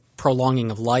his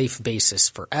prolonging of life basis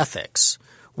for ethics,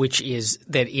 which is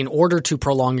that in order to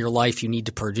prolong your life, you need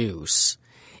to produce.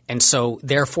 And so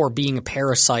therefore being a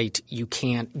parasite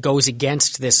goes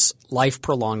against this life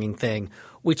prolonging thing,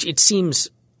 which it seems,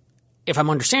 if I'm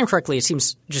understanding correctly, it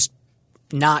seems just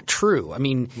not true. I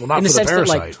mean, not in the sense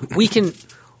parasite. that we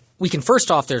can first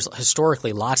off, there's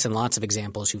historically lots and lots of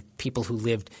examples of people who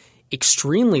lived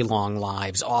extremely long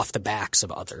lives off the backs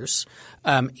of others.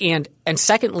 And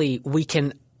secondly, we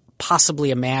can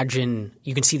possibly imagine,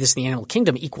 you can see this in the animal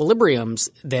kingdom, equilibriums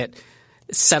that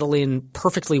settle in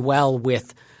perfectly well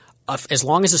with as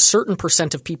long as a certain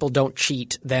percent of people don't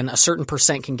cheat, then a certain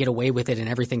percent can get away with it and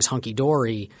everything's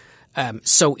hunky-dory.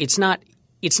 So it's not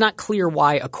clear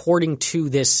why, according to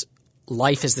this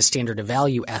life as the standard of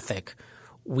value ethic,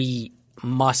 we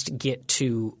must get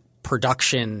to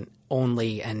production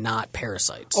only and not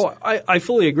parasites. Oh, I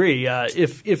fully agree.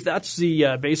 If that's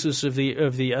the basis of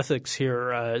the ethics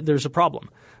here, there's a problem.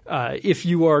 If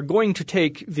you are going to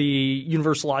take the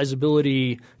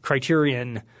universalizability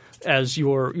criterion as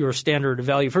your standard of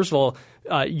value, first of all,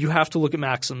 you have to look at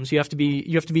maxims. You have to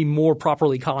be more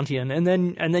properly Kantian,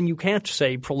 and then you can't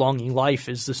say prolonging life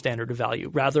is the standard of value.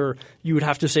 Rather, you would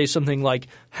have to say something like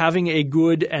having a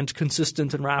good and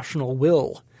consistent and rational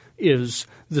will is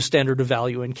the standard of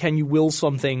value, and can you will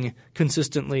something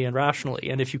consistently and rationally?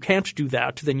 And if you can't do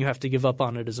that, then you have to give up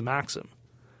on it as a maxim.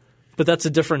 But that's a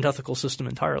different ethical system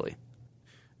entirely.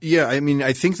 Yeah, I mean,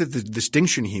 I think that the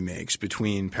distinction he makes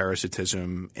between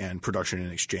parasitism and production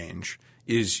and exchange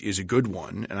is a good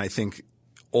one, and I think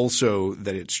also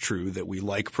that it's true that we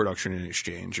like production and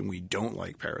exchange and we don't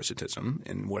like parasitism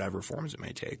in whatever forms it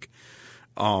may take.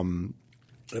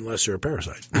 Unless you're a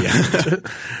parasite. Yeah.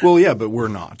 Well, yeah, but we're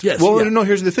not. Yes, well, yeah. No,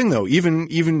 here's the thing though.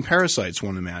 Even parasites,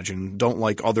 one imagine, don't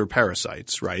like other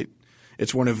parasites, right?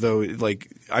 It's one of those, like,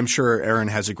 I'm sure Aaron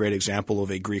has a great example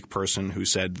of a Greek person who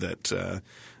said that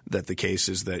the case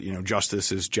is that,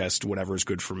 justice is just whatever is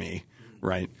good for me,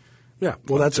 right? Yeah.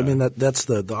 Well, that's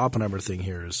the Oppenheimer thing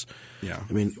here is, yeah.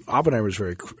 I mean, Oppenheimer is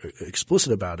very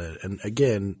explicit about it. And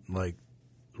again, like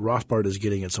Rothbard is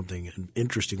getting at something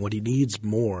interesting. What he needs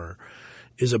more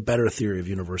is a better theory of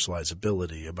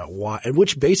universalizability about why, and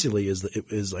which basically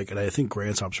is like, and I think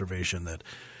Grant's observation that,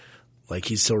 like,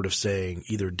 he's sort of saying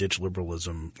either ditch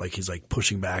liberalism, like he's like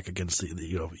pushing back against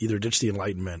either ditch the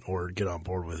Enlightenment or get on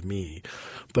board with me.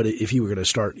 But if he were going to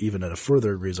start even at a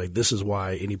further degree, like this is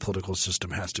why any political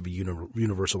system has to be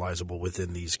universalizable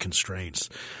within these constraints.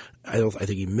 I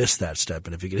think he missed that step.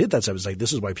 And if he could hit that step, it's like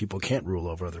this is why people can't rule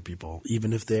over other people,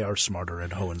 even if they are smarter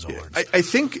and Hohenzollerns. I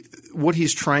think what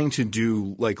he's trying to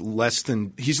do,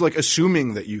 he's like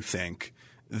assuming that you think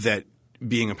that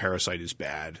being a parasite is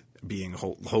bad. being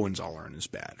Hohenzollern is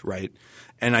bad, right?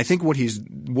 And I think what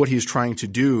he's trying to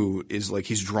do is like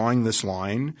he's drawing this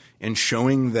line and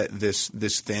showing that this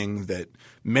thing that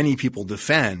many people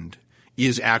defend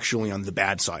is actually on the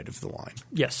bad side of the line.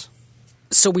 Yes.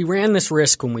 So we ran this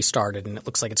risk when we started, and it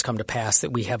looks like it's come to pass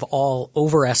that we have all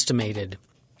overestimated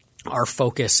our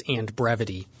focus and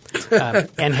brevity,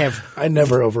 and have I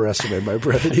never overestimate my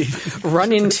brevity.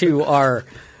 run into our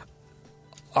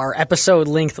episode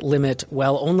length limit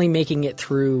while only making it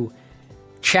through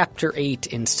Chapter 8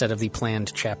 instead of the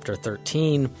planned Chapter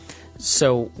 13.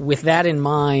 So with that in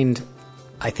mind,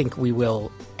 I think we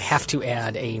will have to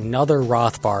add another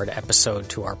Rothbard episode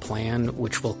to our plan,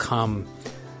 which will come,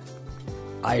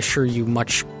 I assure you,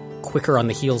 much quicker on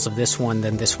the heels of this one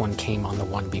than this one came on the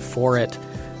one before it.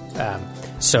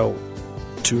 So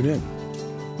Tune in.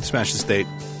 Smash the state.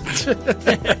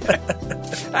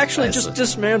 Actually, just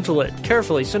dismantle it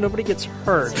carefully so nobody gets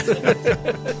hurt.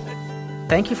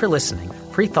 thank you for listening.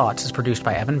 Free Thoughts is produced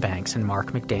by Evan Banks and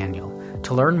Mark McDaniel.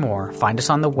 To learn more, find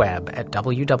us on the web at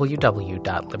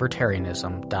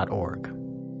www.libertarianism.org.